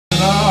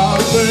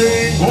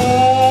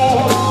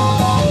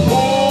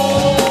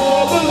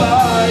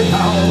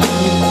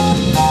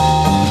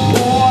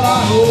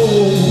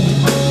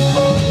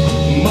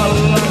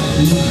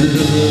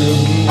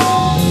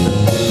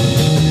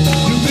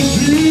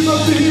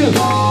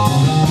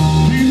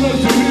Jesus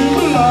is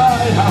the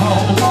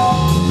lighthouse.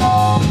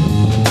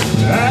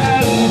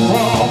 And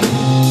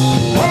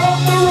from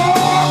the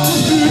rock to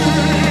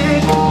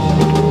sin,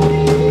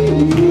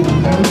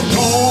 and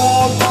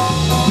shone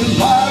his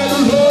light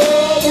of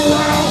love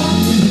around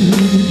me.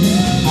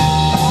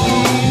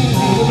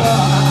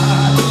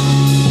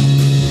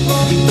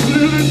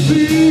 Little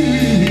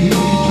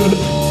teacher,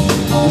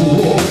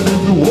 what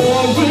if it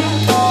wasn't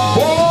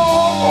for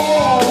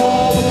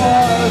the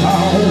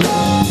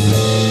lighthouse?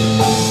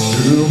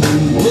 Tell me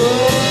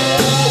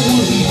where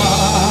was my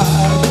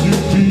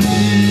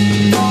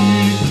defeat?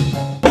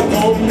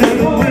 Don't get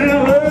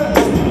weary,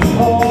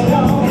 hold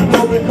on. You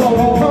know they call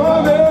it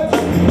coming.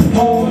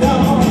 Hold on,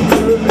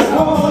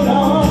 hold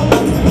on,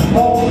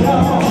 hold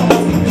on,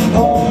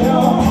 hold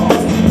on,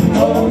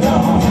 hold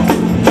on,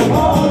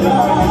 hold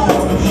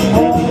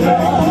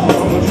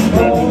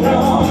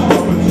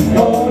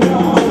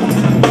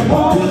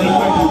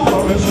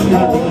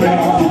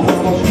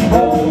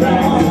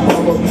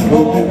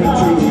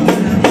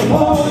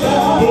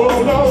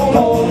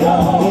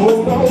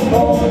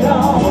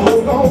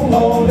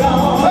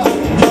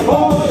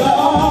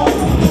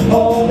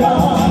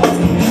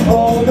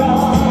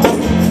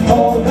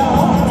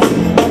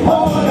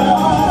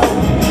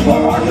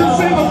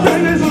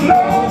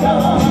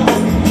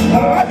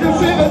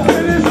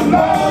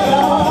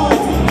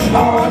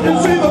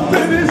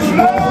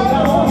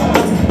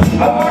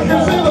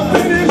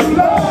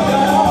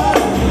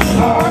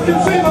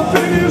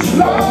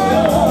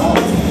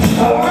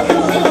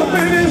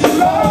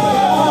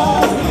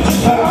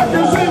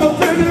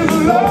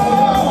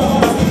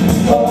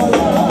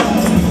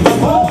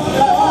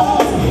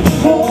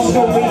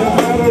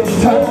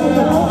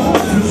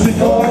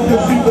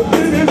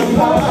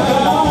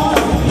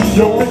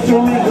your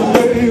victory is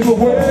days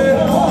away,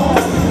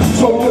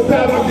 so you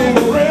better get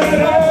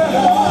ready.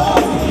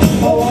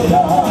 Hold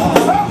on,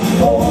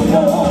 hold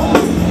on,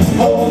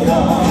 hold on, hold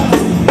on,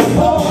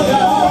 hold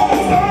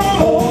on,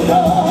 hold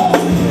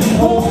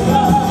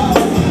on,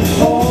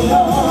 hold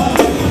on,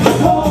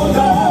 hold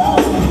on.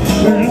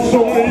 It's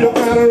only a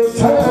matter of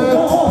time,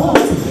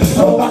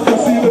 I can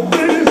see the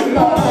finish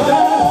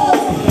line.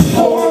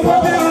 Oh,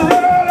 I'm getting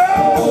ready.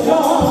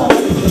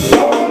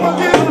 Oh, I'm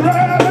getting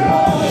ready.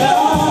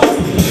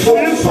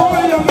 It's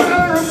only a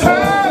matter of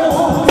time.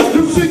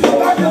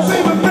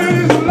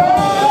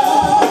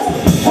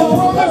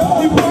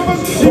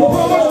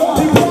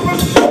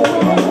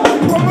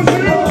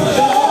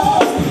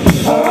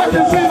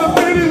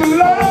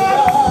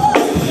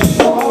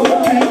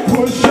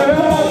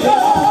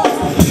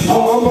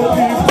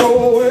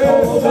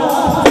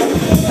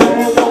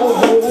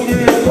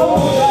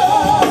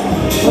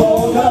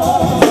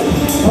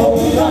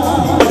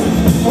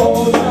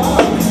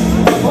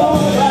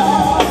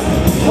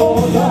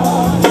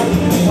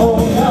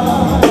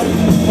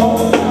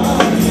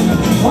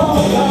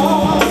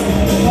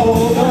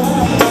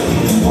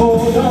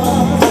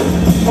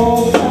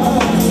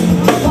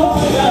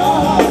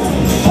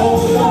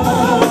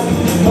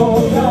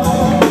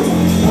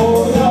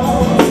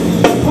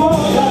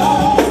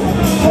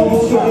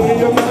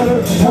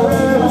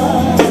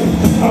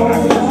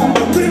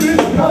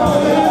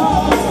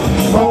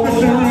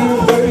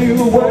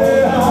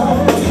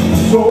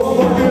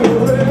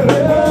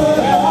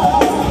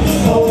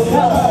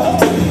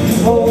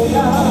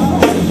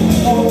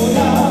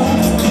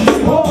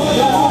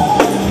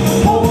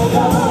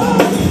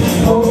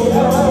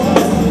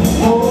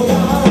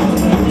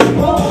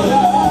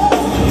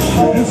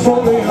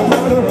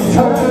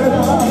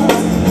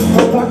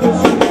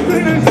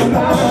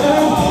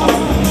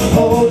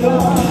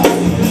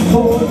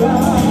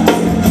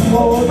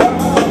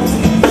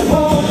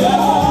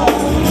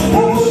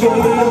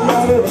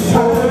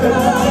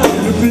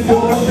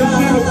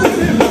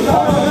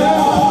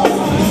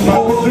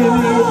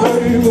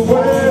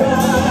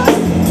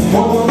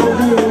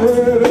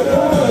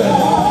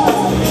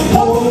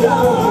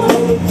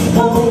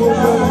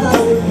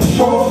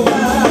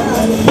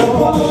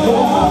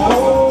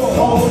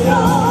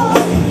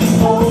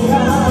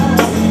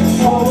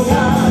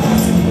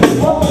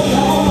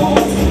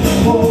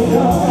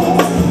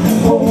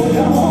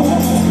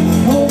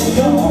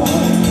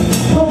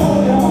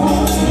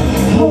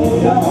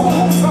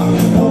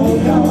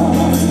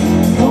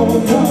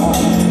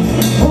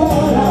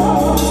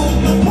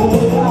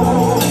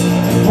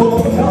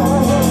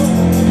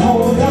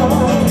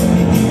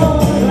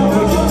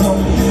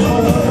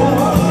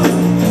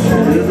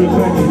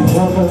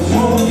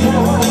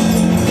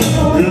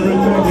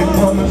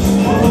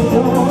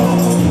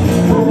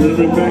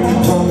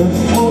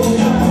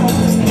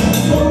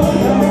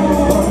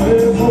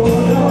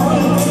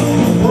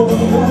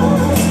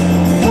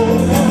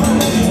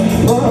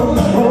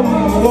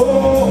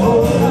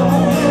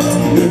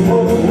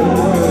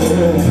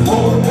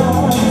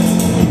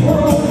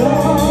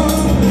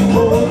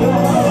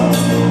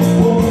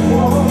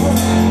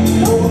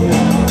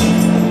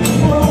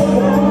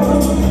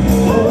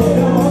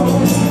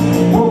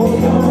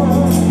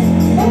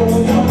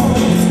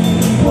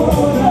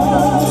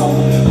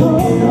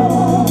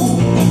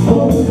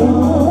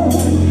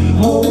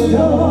 hold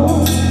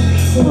on,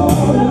 hold on,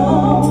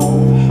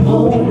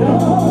 hold on,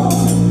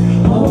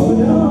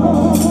 hold on, hold on.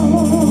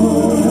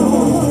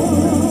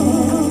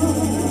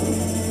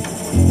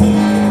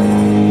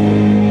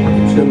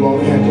 Let's give the Lord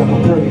a hand clap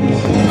of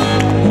praise.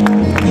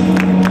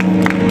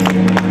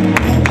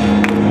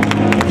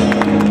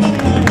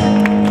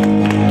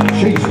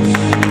 Jesus.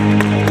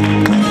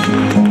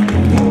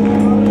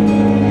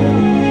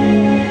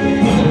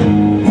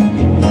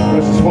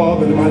 Precious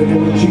Father, in the mighty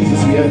name of Jesus,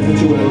 we ask that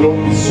you would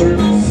anoint this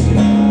service.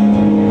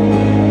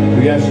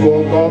 We ask,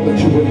 Lord God, that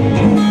you would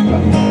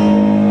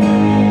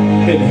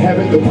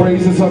inhabit the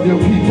praises of your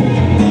people.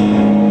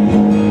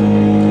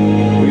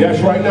 We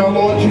ask right now,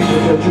 Lord Jesus,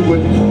 that you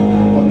would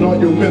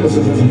anoint your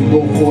ministers as we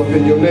go forth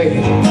in your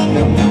name.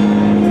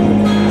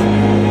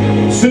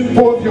 Send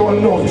forth your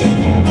anointing.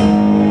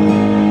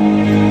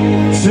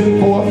 Send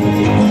forth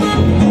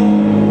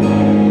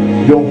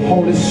your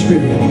Holy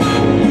Spirit.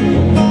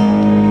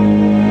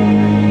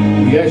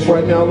 We ask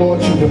right now, Lord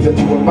Jesus, that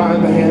you will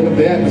bind the hand of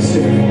the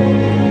adversary.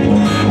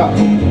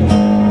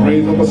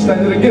 Raise up a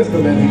standard against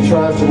him as he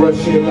tries to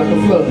rush in like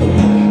a flood.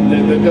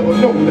 Let the devil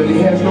know that he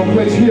has no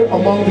place here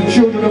among the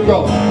children of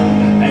God.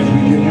 As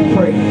we give you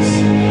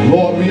praise,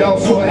 Lord, we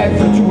also ask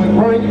that you would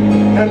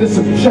bring under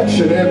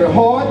subjection every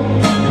heart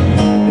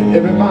and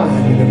every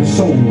mind and every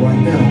soul right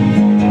now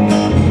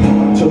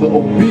to the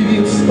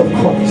obedience of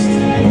Christ.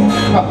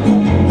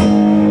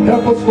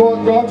 Help us,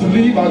 Lord God, to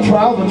leave our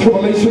trials and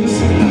tribulations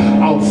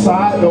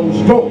outside those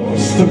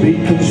doors to be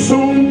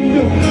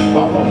consumed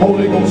by the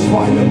Holy Ghost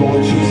fire,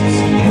 Lord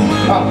Jesus.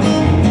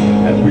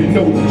 And we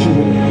know that you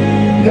will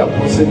help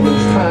us in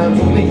those times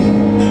of need.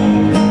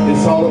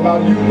 It's all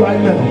about you right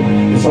now.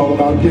 It's all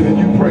about giving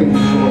you praise,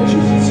 Lord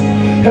Jesus.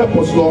 Help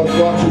us, Lord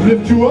God, to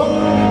lift you up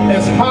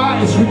as high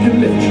as we can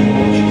lift you,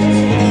 Lord Jesus.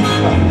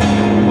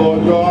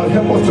 Lord God,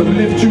 help us to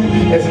lift you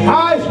as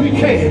high as we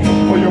can.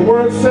 For your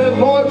word said,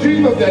 Lord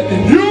Jesus, that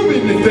if you be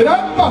lifted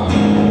up,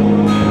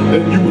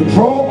 then you will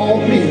draw all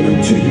men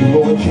unto you,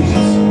 Lord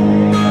Jesus.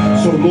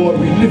 So, Lord,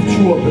 we lift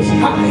you up as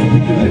high as we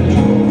can lift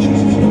you, Lord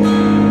Jesus.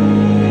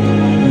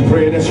 We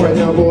pray this right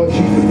now, Lord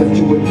Jesus, that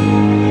you would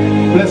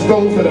bless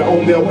those that are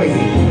on their way.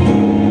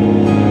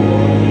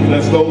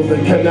 Bless those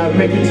that cannot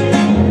make it.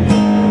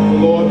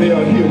 Lord, they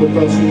are here with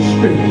us in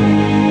spirit.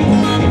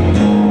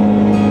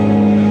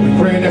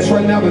 Praying that's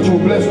right now that you will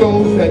bless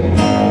those that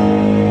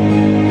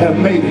have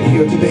made it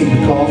here today,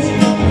 because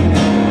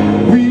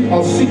we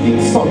are seeking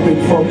something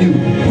from you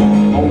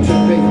on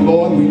today.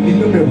 Lord, we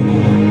need a miracle.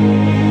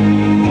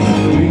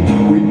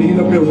 We need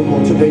a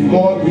miracle today.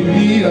 Lord, we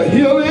need a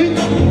healing.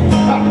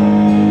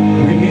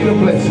 We need a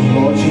blessing,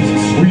 Lord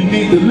Jesus. We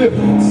need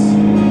deliverance.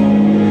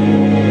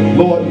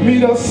 Lord,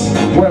 meet us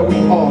where we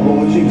are,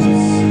 Lord Jesus.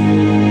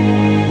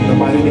 In the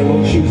mighty name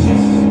of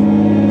Jesus.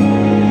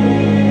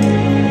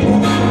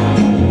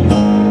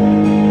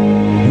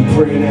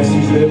 Pray and ask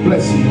these little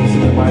blessings in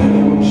the mighty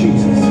name of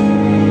Jesus.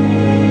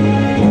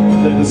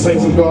 Let the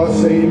saints of God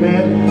say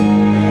amen.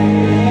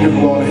 Give the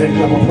Lord a hand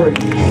clap of praise.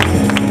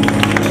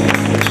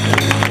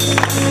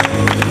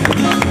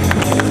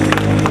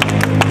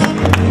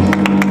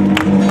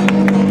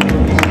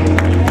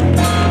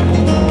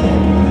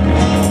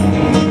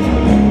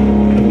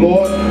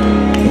 Lord,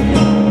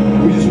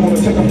 we just want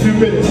to take a few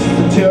minutes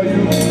to tell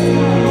you.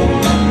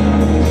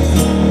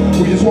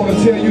 We just want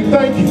to tell you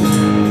thank you.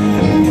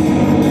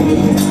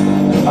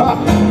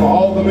 For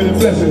all the many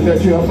blessings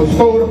that you have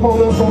bestowed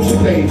upon us on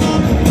today.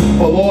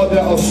 For Lord,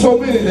 there are so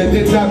many that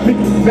did not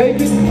make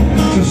it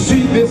to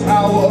see this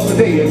hour of the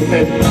day.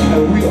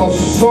 And we are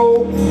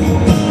so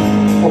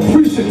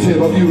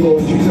appreciative of you,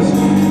 Lord Jesus.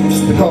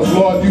 Because,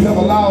 Lord, you have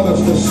allowed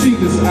us to see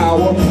this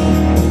hour.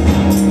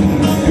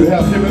 You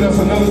have given us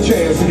another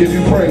chance to give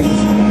you praise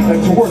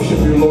and to worship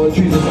you, Lord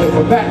Jesus. And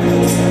for that,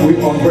 we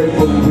are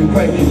grateful. We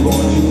thank you,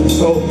 Lord Jesus.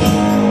 So,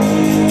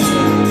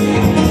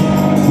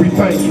 we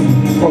thank you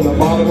from the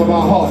bottom of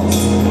our hearts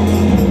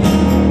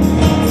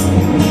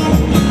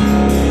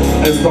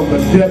and from the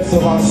depths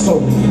of our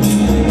soul.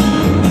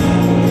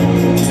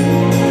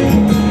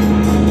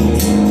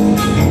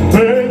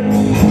 Thank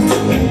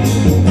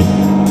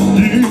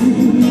you,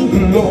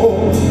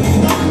 Lord.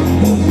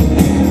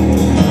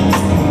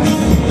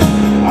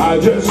 I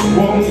just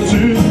want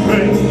to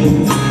thank you.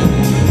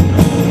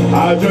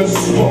 I just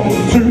want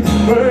to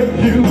thank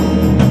you.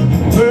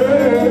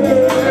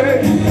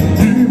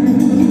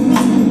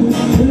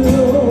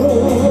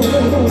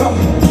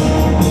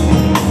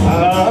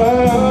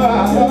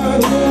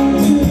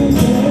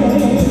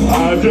 I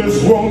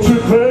just want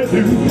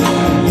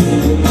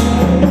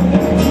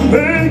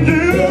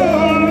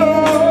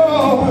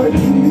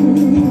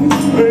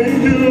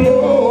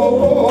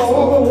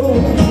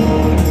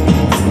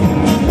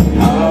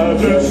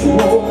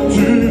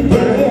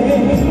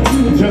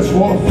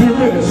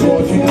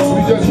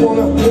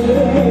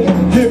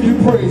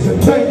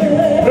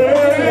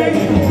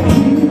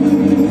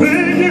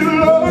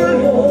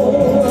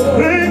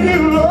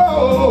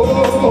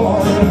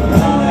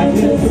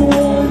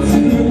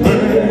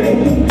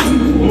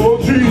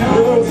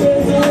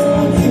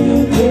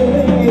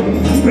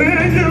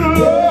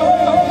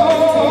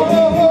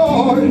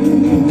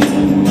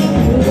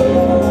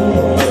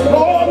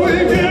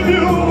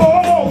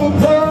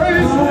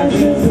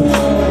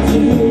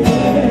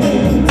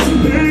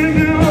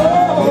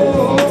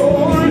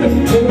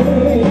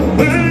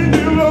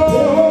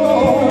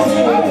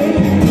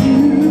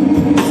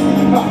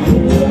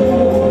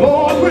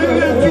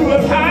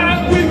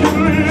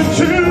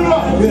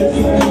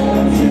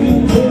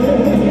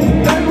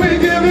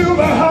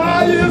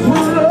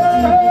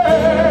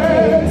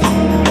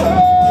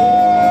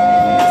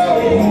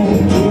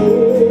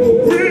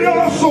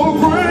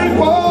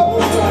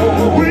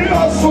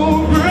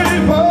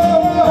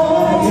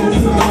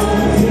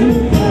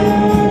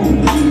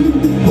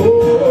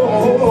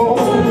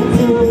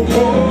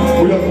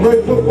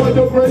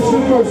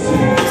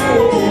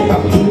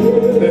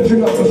that you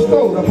have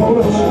bestowed upon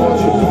us, Lord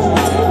Jesus.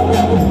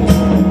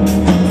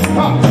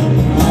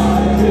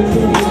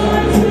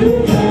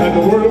 And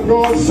the Word of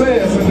God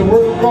says, and the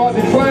Word of God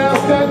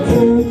declares that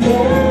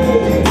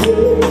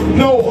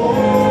Noah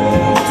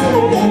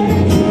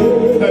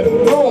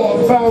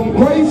found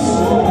grace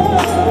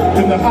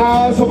in the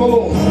eyes of the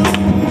Lord.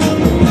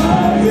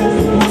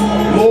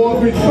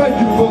 Lord, we thank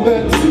you for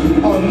that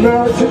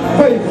unmerited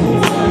favor.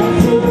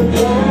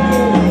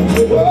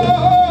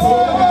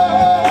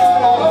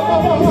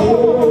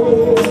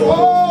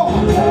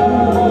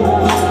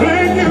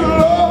 Thank you,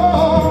 Lord.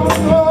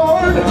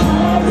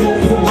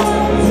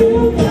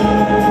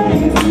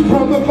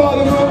 From the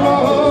bottom of my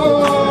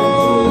heart,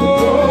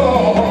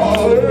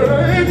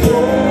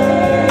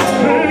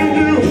 thank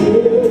you.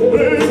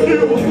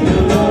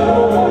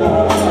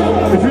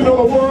 If you know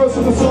the words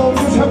of the song,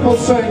 just help us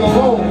sing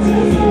along.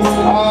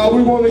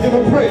 We want to give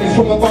him praise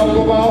from the bottom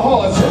of our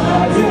hearts.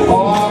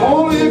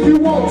 Only if you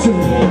want to.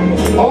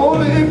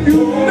 Only if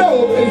you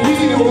know that he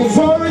is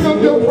deserving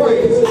of your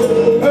praise.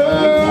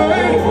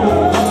 Hey,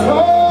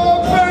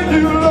 oh, thank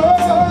you,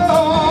 Lord.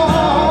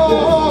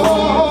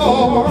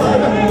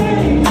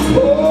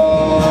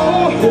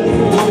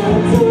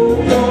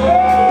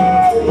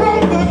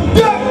 From the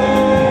depth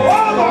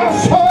of our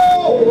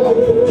soul.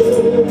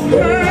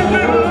 Thank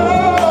you,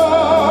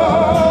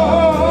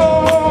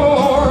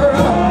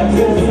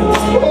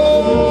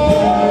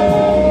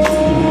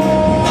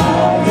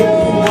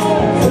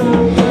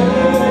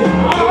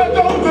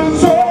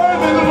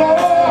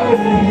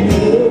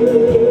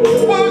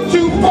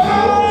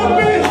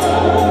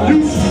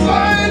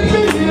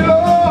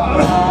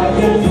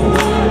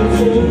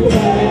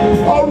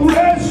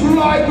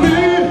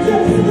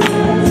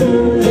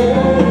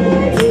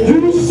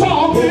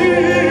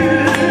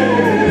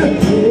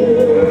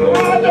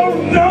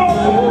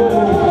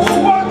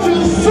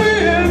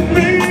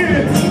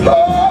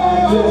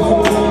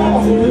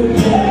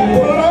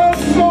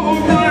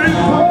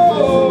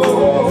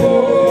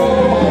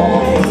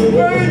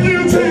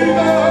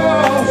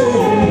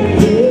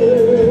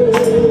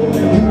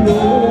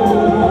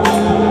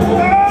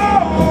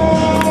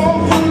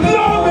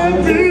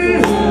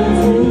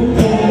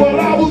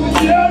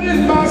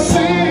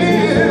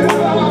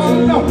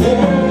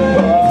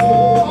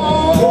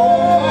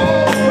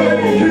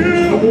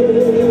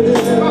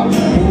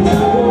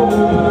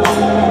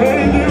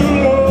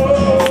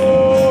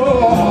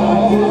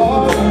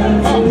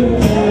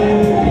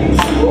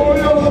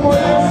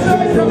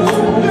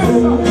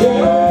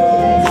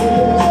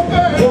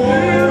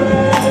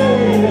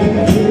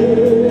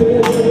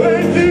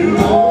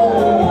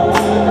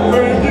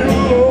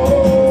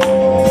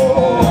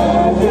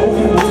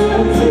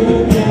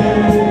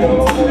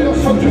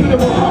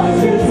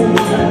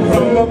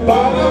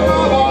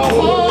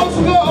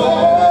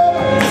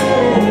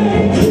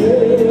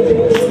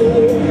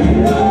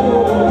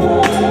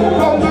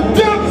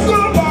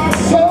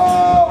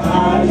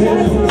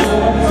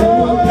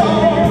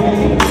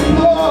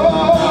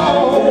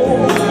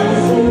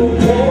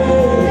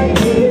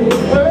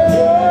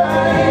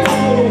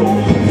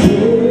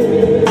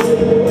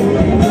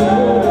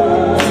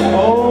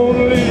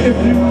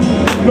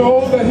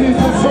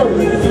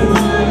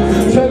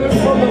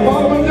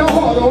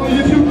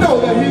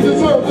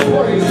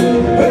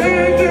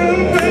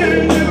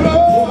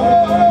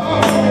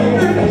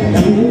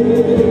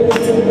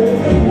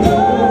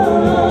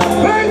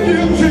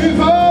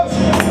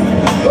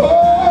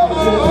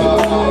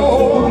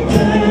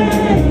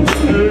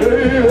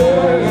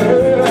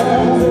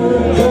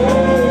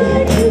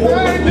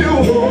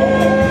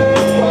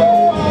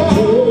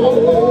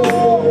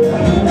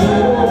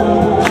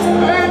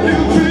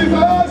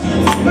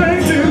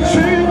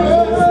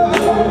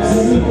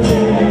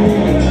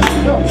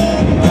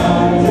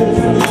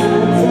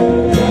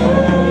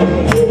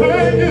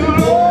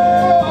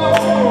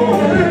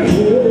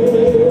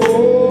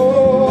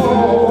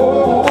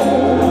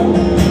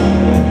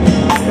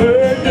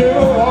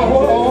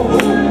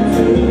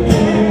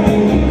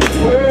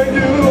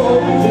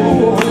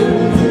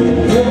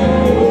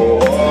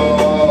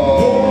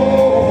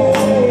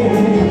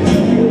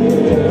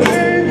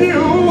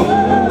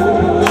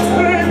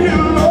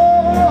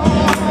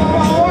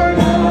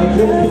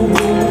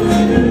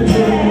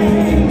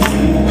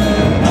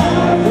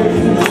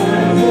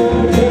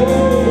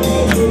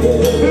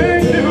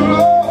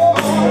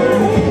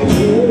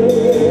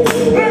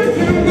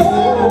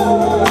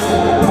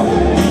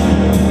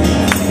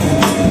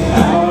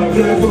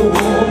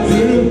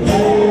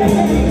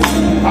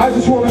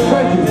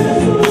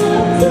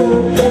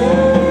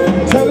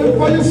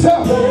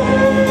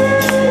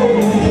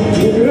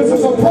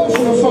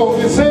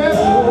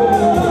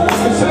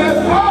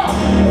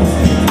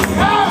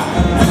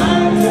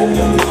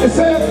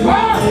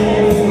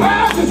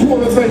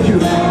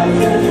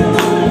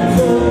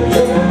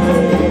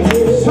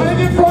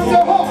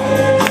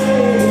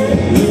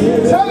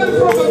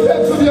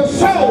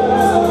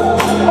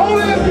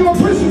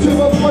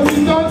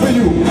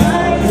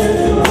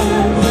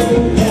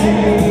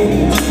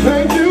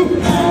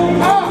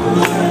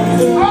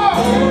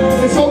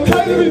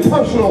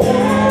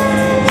 personal.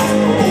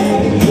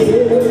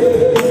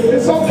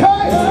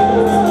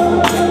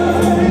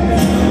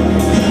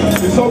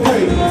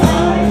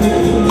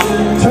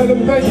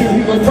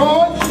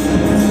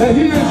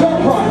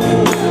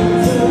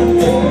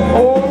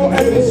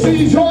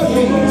 meets your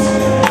needs.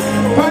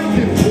 Thank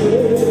you.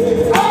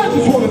 I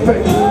just want to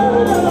thank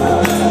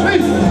you.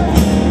 Jesus.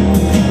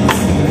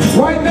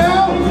 Right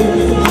now,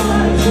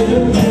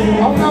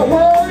 I'm not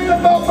worried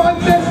about my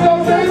next door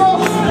neighbor.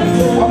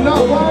 I'm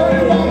not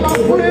worried about my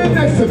friend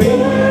next to me.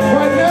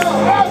 Right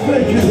now, I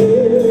thank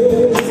you.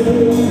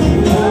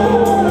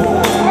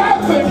 I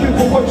thank you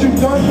for what you've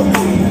done for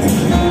me.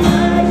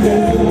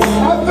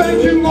 I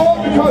thank you,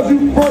 Lord, because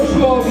you first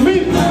loved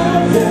me.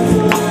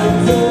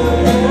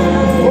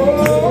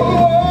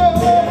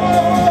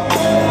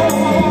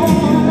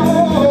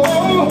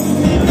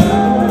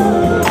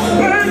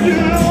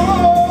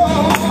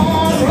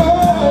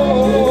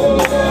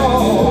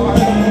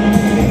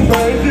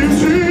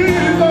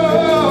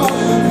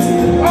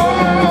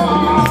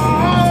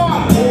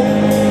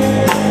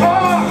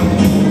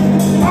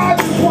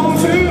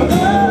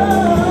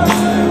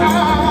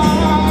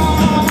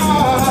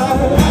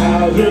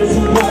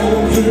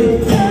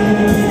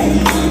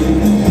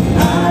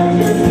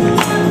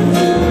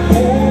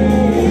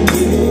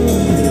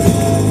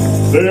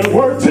 There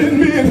were 10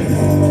 men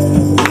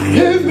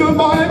in the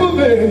Bible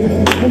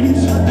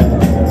days.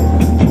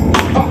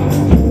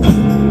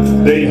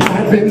 They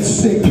had been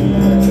sick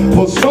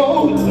for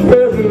so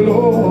very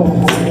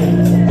long.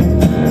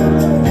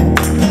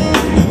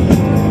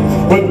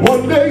 But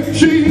one day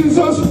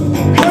Jesus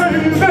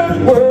came that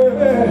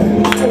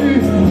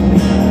way.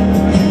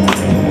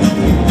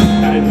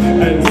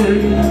 And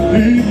when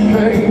he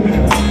came,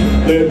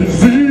 their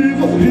disease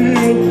was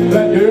healed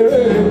that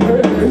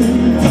day.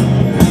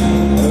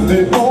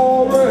 They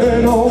all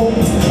ran on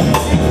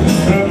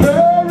in a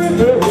very,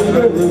 very,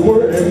 very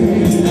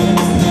way.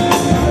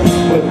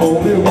 But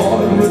only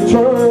one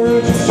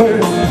returned to say,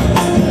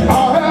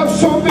 I have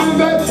something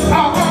that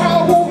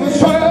I want to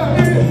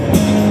say.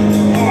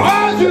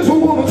 I just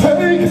want to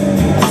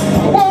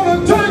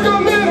take a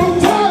little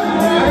time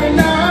right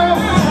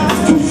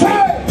now to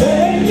say,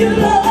 thank you,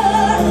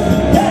 Lord,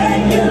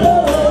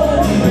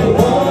 for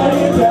what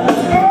you've done.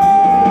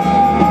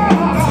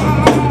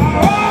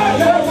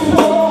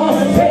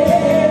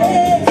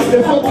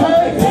 It's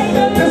okay.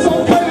 It's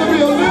okay to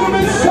be a little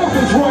bit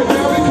selfish right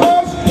now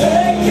because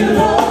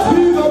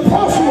he's a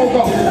personal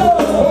God.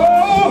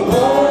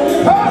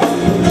 I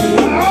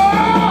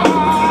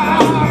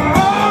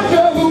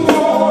just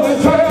want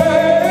to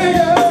take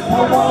it.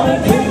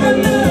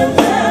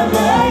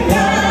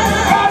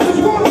 I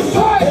just want to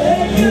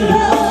say,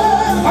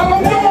 I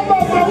don't know about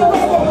my brother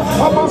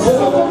or my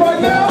sister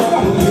right now,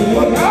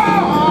 but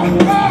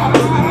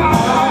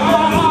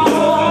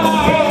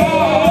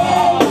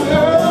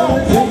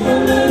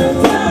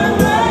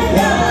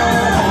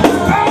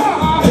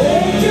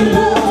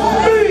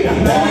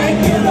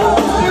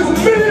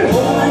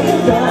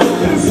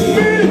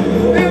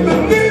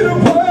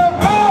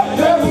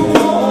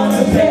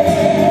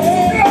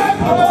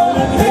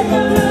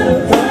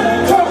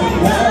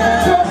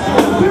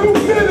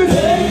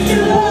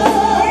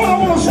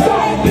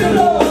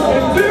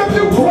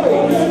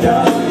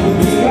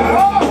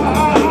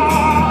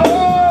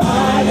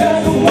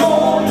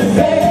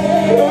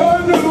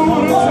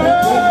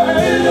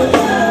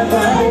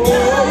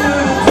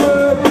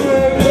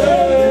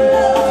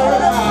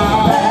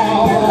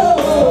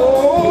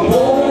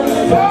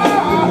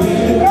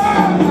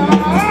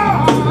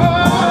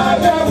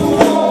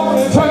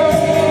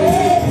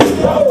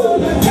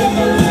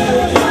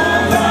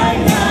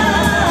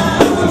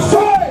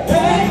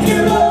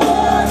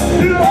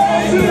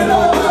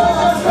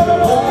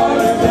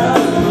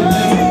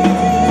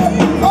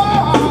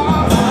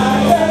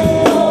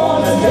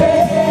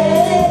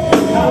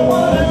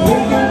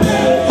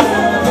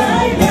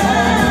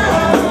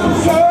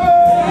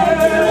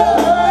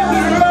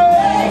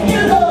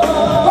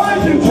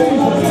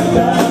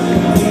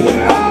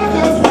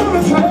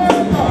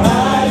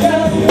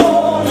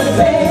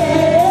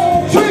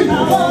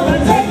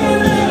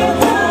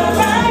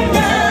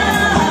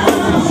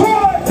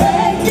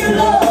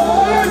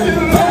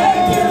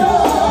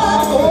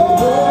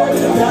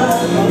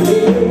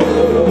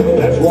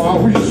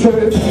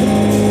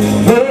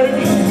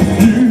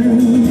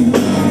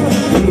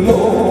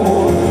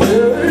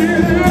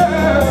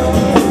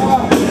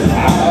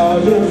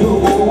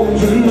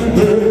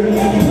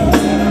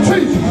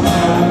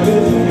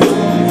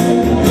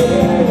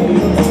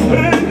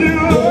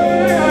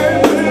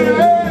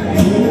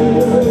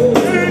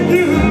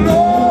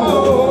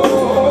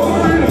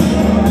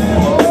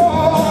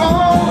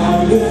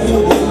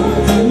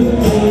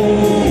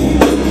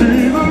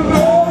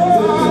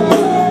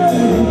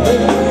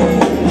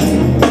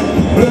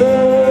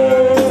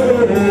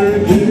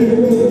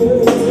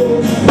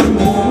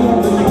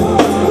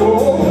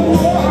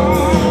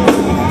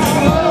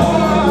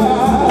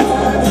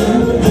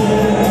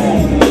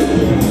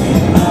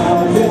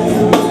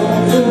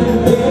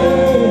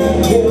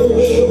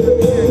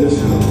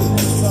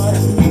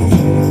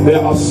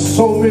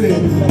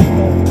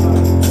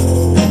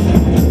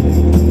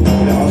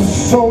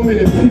so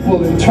many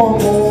people in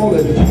turmoil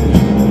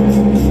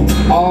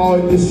and all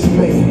in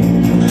dismay.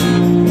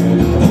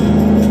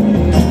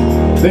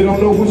 They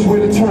don't know which way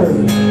to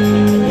turn.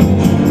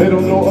 They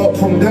don't know up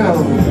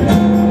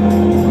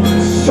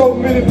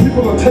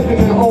taking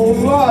their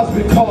own lives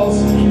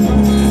because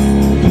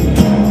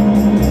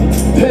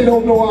they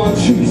don't know our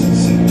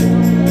Jesus.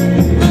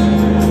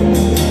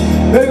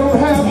 They don't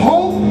have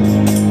hope,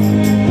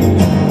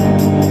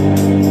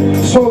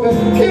 so they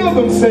kill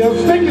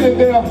themselves thinking that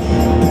they're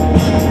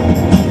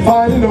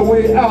finding a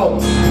way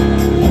out.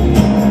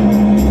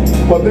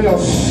 But they are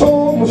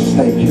so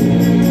mistaken.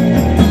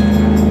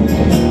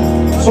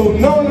 So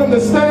know and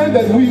understand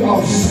that we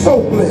are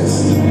so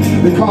blessed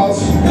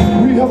because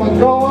we have a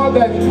God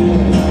that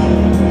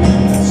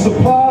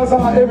supplies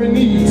our every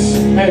needs,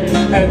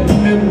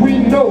 and we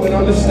know and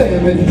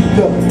understand that He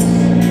does.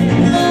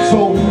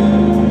 So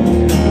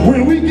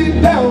when we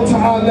get down to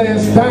our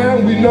last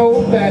dime, we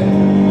know that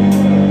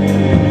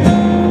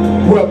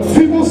well,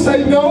 people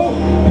say no,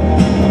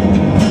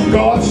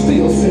 God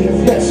still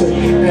says yes.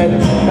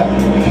 And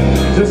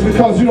just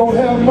because you don't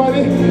have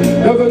money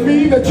doesn't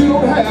mean that you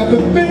don't have the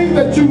thing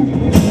that you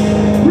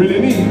really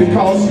need,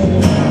 because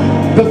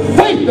the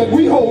faith that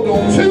we hold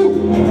on to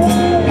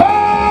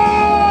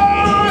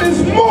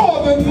is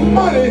more than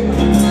money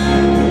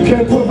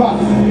can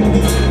provide.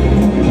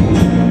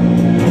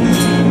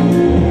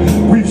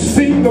 We've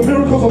seen the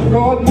miracles of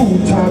God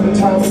move time and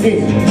time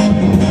again.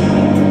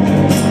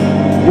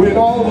 When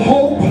all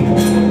hope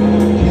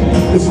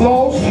is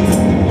lost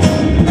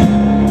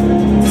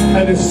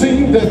and it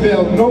seems that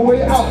there's no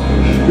way out,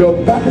 your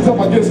back is up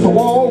against the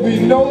wall, we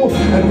know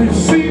and we've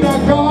seen our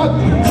God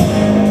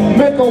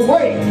make a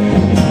way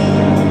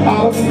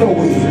out of no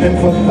way. And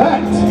for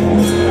that,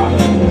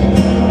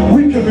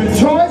 we can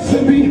rejoice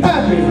and be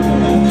happy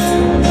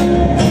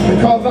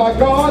because our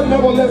God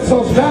never lets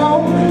us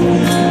down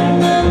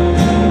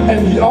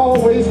and He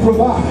always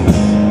provides.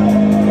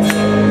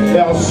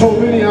 There are so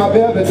many out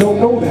there that don't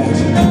know that,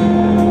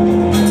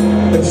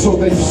 and so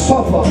they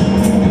suffer.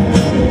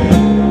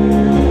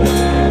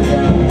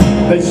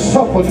 They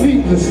suffer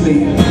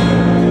needlessly.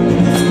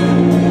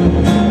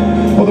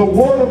 For the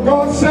Word of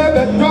God said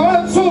that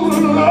God so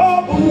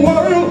loved the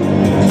world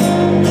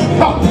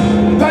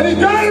that He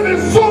gave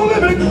His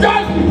only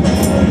begotten,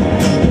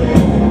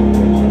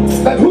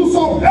 that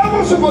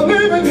whosoever shall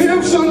believe in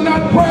Him shall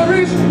not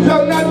perish,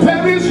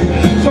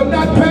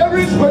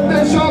 but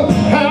they shall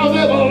have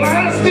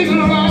everlasting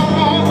life.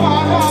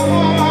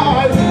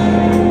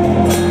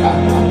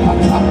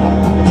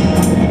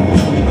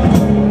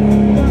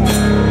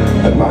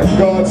 And my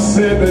God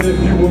said that if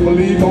you will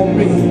believe on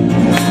me,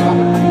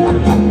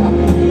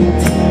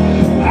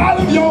 out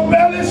of your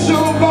belly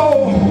shall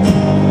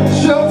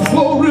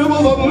flow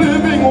rivers of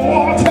living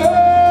water.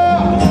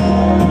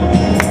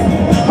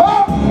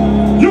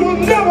 You'll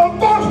never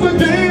thirst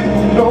again.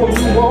 No,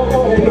 you won't.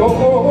 No.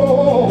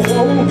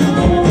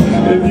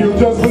 If you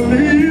just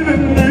believe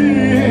in me.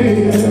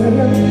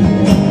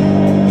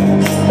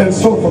 And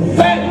so for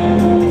that,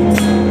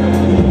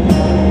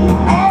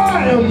 I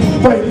am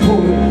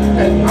thankful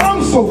and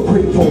I'm so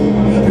grateful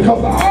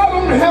because I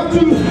don't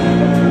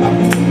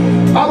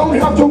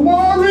have to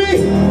worry.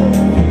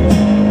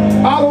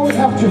 I don't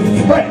have to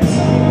fret.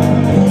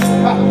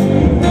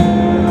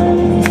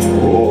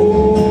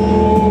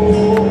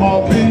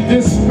 Or be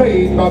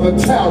dismayed by the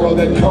terror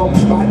that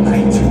comes by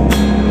night.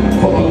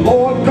 For the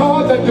Lord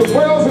God that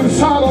dwells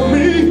inside of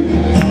me,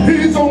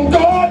 He's on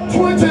God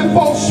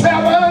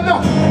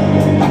 24/7,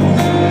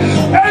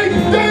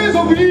 8 days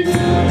a week.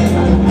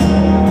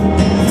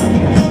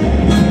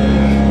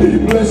 He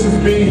blesses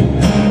me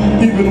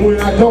even when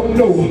I don't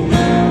know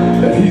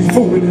that He's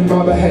moving in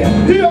my behalf.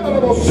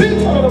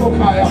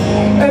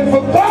 And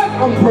for that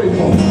I'm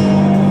grateful.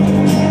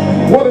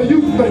 What are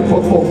you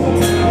thankful for?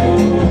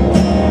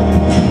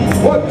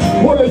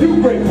 What are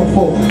you grateful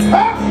for?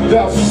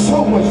 There's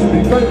so much to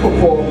be thankful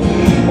for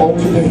on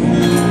today.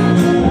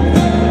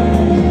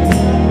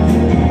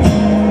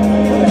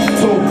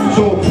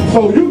 So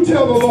you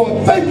tell the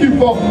Lord, thank you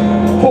for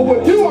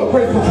what you are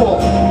grateful for.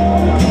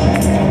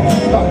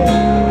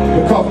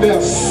 Because there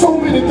are so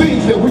many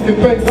things that we can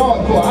thank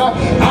God for.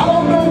 I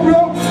don't know,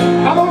 bro.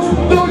 I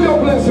don't know your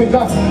blessings.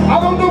 I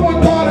don't know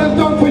what God has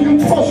done for you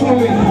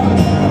personally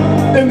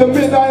in the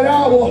midnight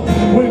hour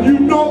when you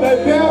know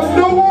that there's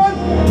no one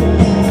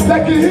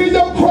that can hear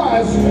your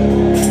cries,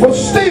 but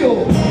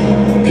still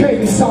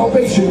came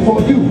salvation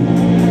for you.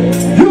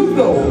 You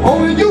know,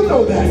 only you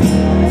know that.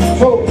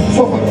 So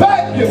for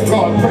that, give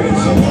God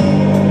praise.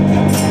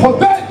 For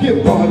that,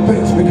 give God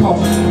thanks,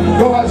 because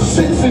God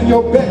sits in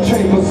your bed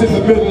chambers in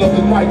the middle of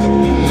the night.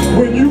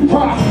 When you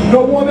cry,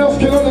 no one else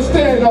can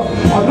understand, or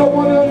no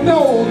one else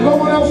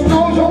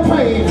knows your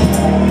pain.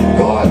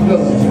 God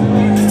does,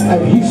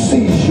 and He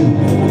sees you.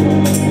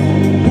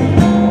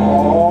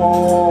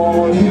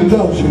 Oh, He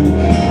loves you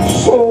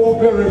so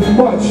very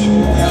much.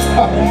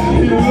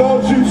 He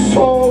loves you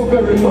so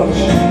very much.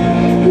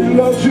 He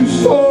loves you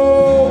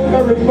so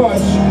very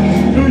much.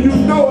 Do you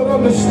know and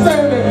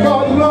understand that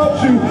God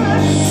loves you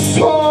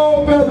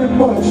so very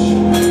much?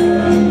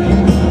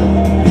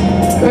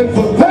 And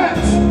for that,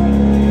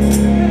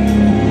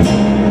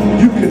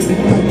 you can be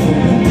thankful.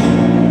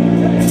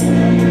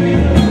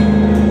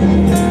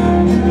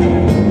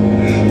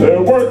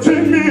 There were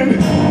 10 men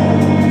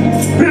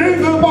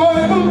in the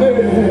Bible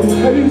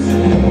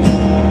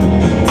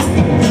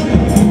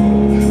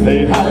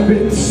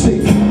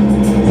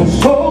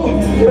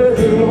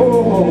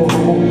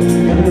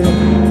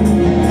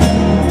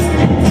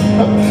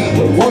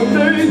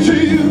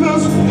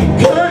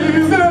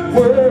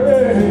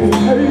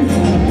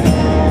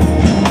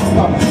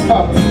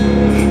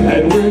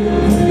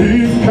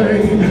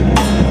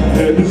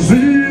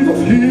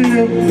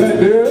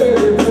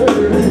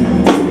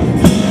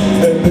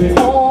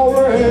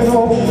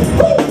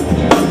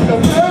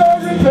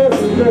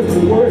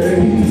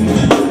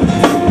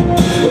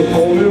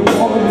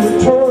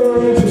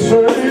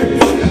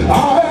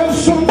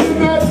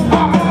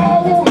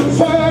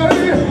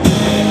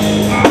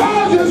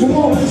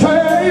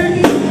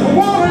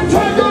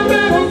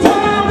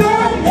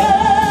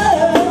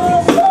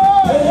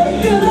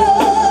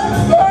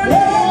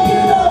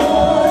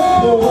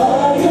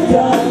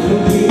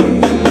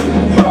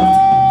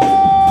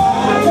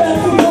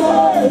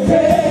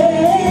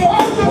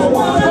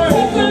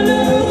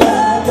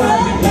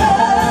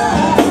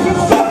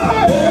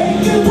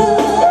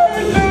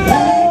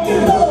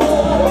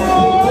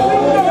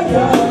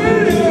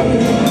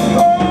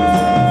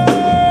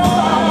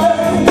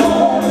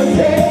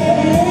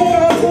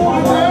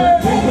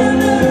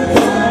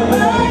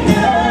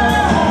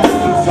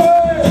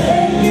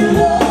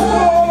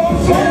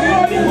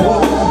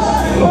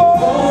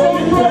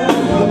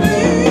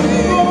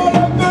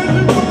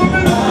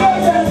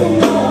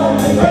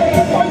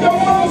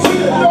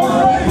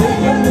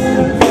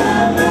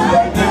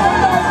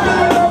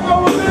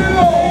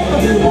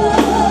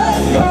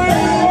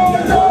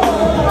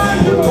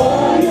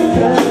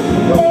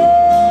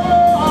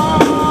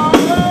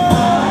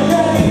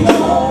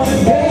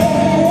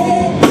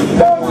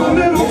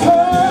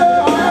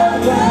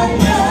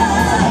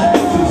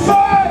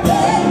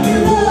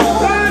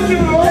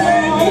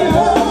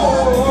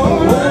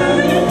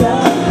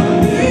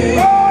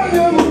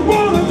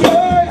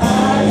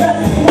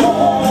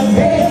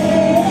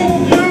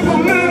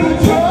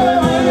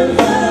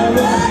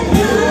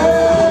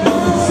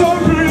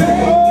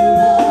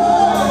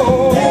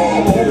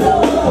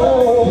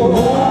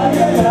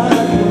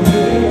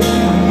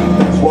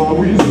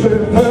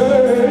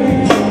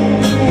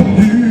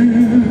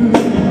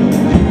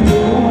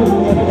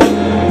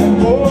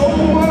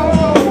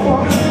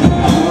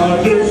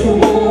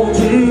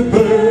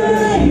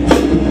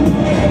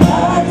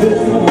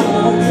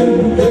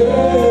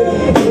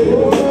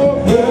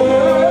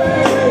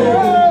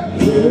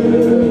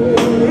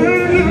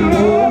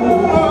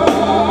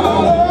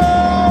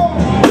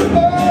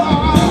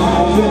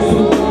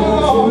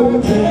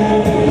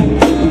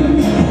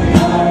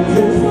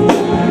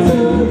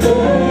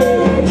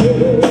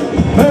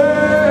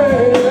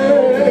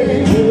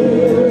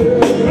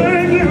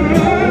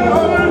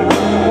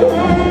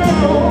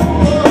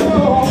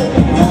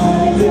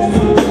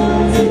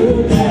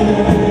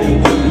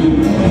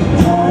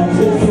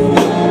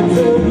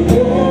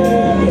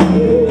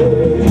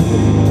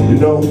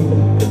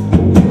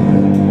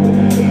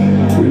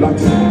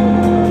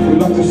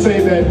like to say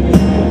that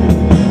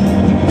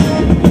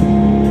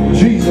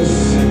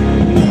Jesus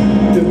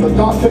is the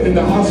doctor in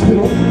the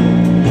hospital.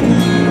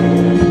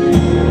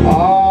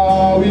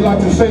 We like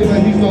to say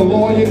that he's the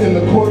lawyer in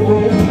the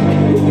courtroom.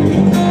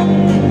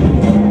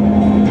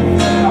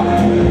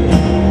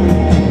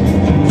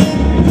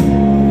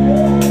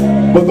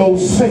 But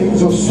those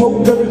things are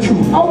so very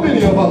true. How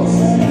many of us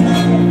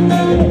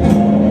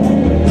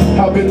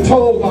have been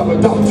told by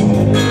the doctor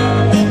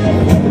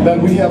that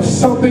we have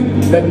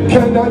something that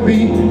cannot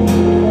be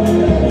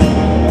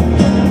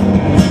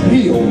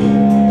healed?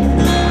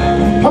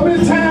 How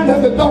many times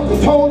has the doctor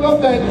told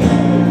us that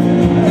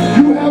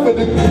you have an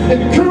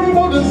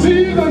incurable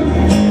disease and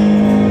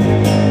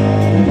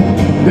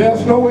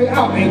there's no way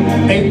out,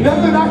 ain't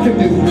nothing I can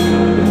do?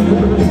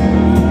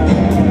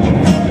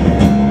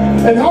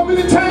 And how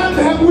many times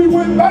have we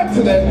went back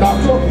to that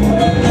doctor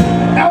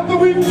after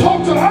we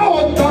talked to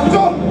our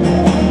doctor,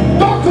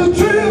 Dr.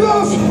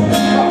 Jesus,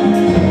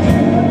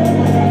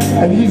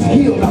 and he's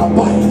healed our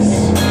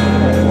bodies.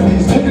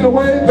 He's taken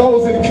away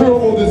those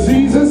incurable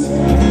diseases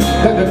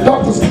that the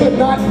doctors could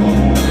not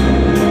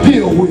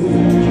deal with.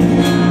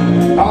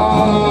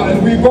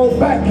 And we go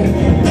back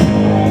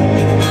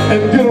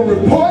and get a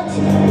report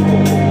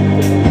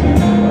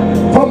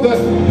from the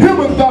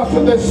human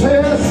doctor that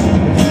says,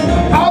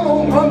 I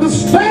don't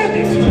understand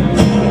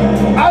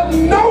it. I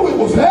know it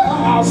was there.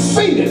 I've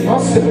seen it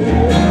myself.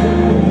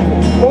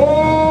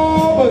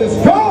 Oh, but it's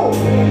gone.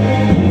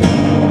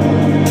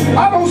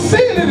 I don't see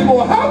it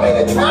anymore. How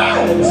many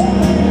times?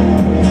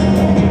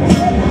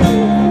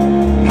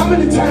 How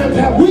many times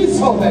have we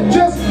saw that?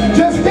 Just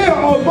here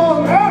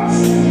among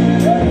us.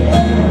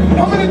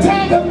 How many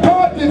times have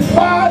God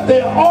defied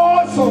the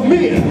odds of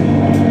men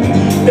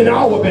in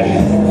our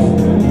behalf?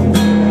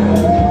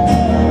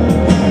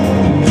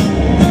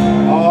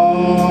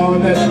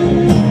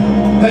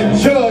 That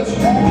judge,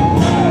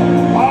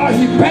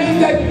 he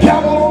banged that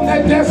gavel on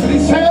that desk and he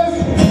says,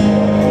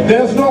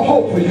 there's no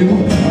hope for you.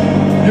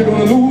 You're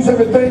going to lose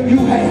everything you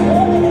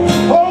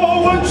have.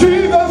 Oh, but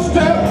Jesus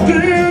stepped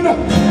in.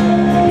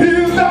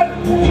 He's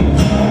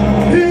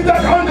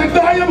that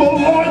undeniable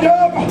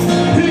lawyer.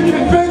 He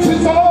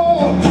convinces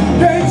all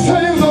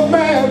gainsayers of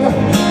man.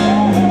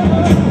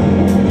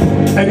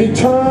 And he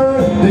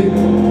turned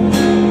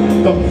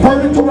the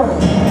verdict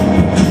around.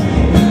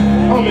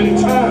 How many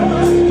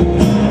times?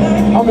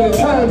 How many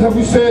times have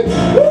we said,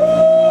 woo,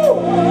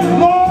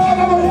 Lord,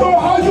 I don't know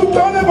how you've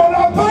done it, but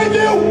I thank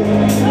you.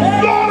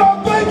 Lord,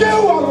 I thank you. I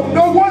don't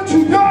know what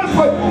you've done,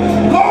 but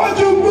Lord,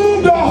 you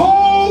moved a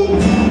whole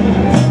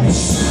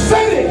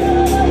city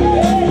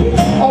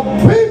of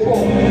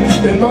people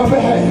in my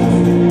behalf.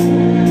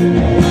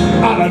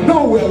 Out of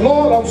nowhere,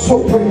 Lord, I'm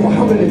so grateful.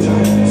 How many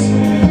times?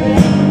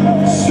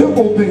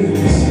 Simple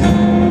things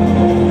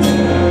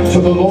to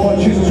the Lord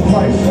Jesus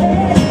Christ.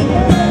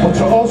 But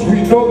to us,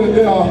 we know that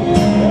there are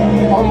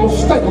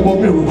unmistakable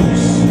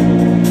miracles.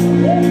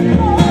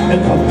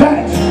 And for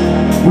that,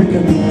 we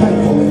can be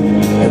thankful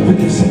and we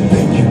can say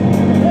thank you.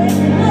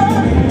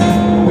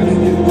 We can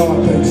give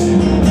God thanks.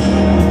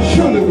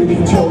 Surely we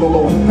can tell the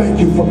Lord thank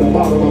you from the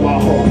bottom of our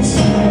hearts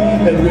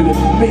and really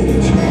mean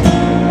it.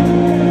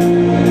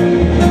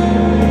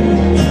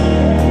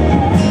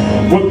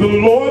 What the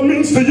Lord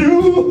means to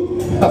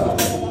you,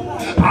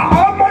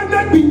 I might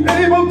not be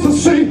able to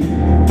see,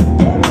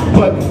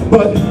 but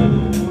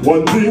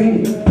one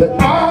thing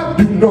that I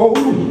do know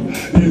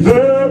is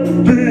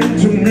everything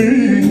to me.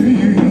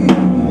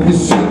 You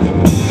see,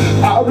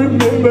 I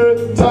remember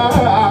the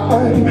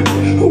time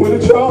when a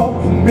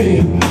job for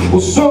me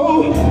was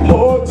so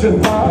hard to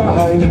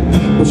find,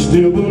 but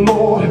still the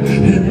Lord,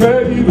 He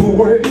made a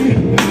way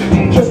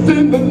just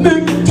in the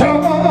nick of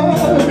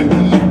time.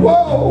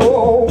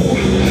 Whoa,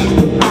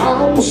 when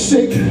I was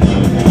sick and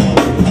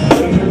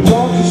the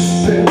doctor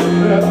said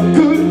that I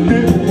couldn't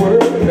get where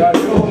I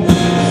go,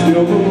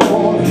 still the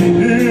Lord, He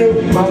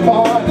healed my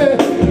body.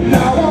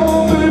 Now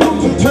I'm able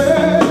to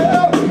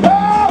tell.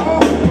 Oh,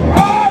 I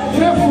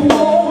just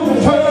want to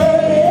tell.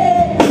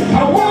 I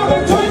want to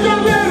take a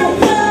little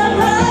time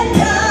right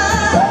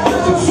now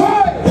to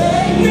say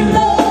thank you,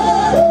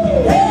 Lord.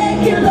 Thank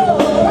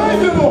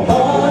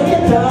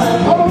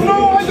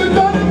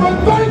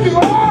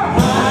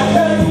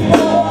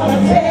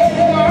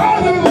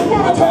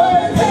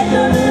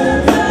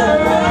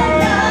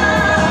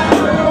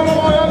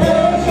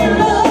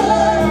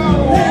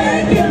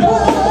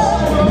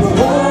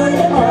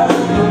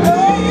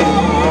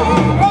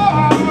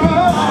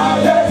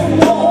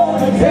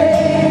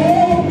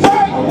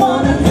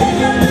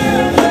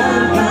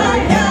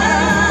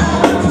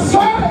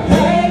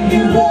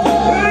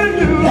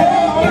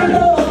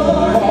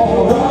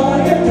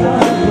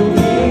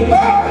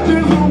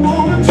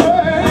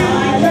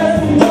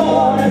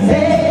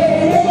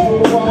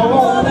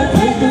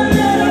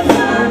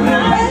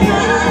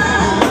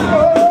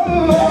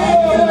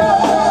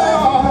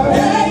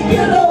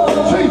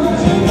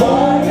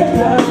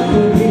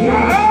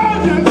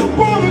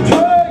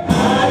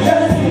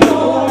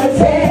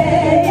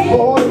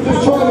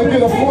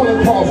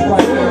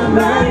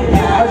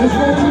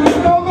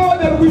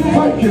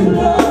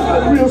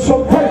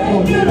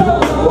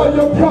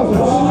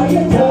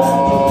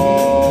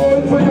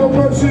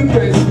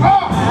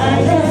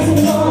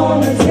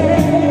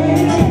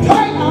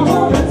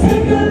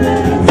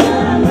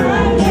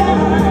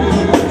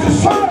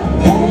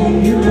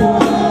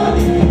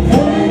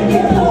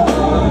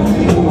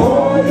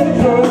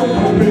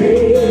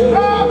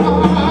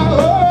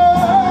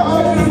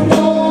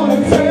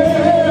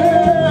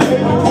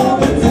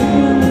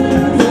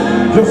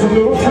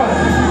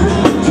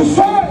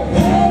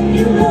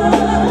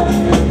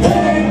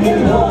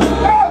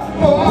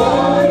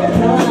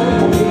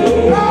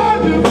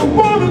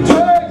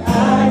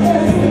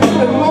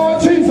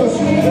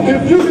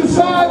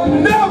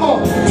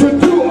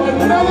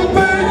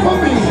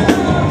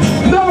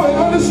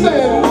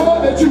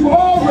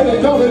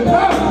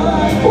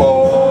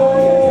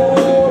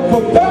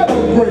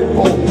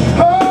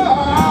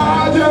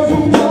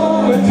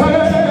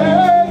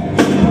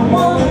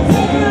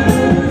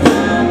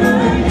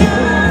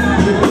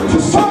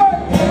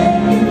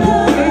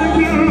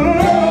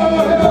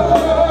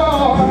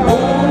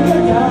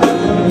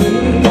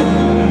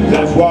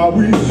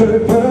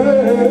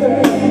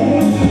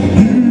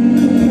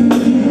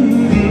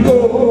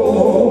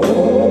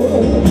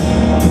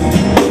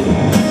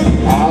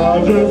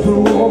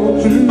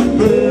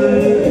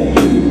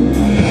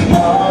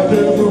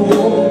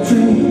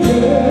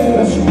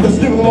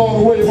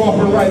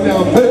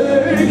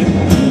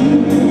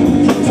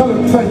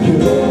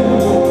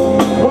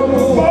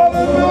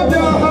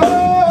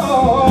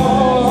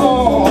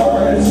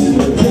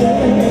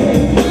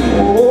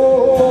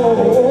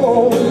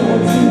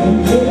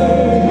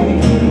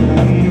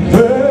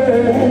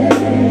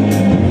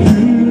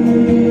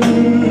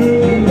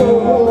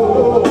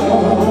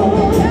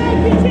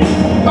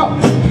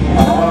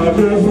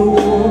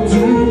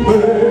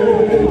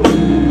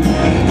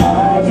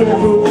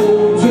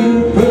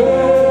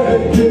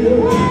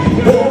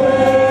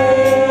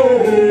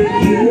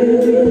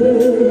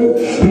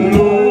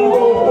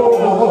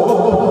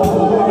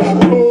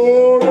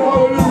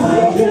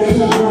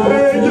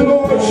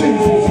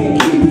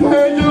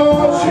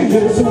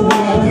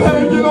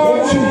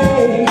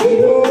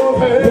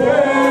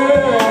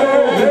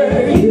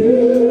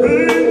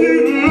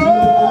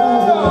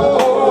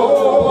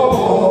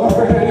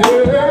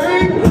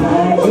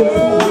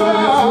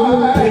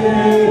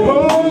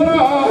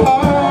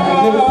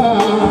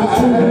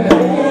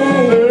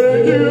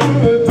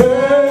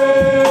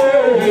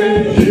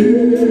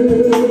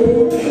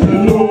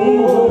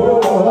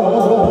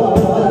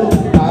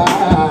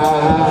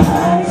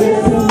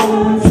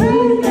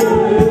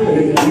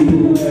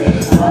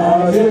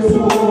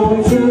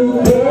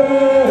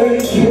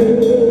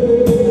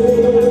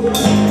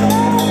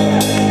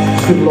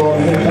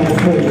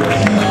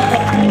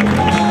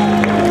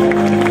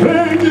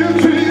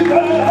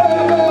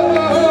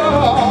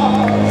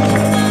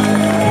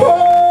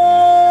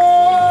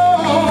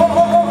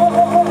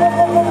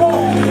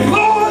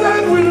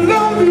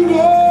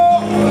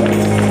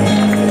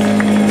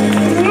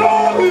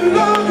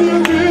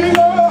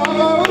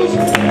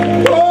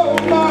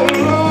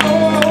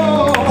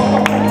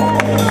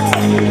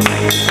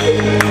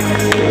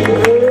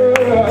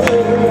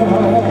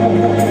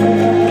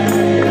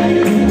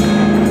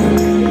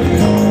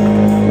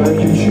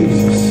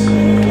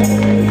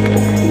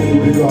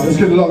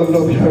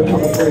Hallelujah.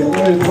 Come and praise.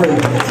 Praise,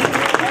 praise.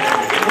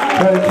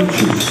 Thank you,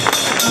 Jesus.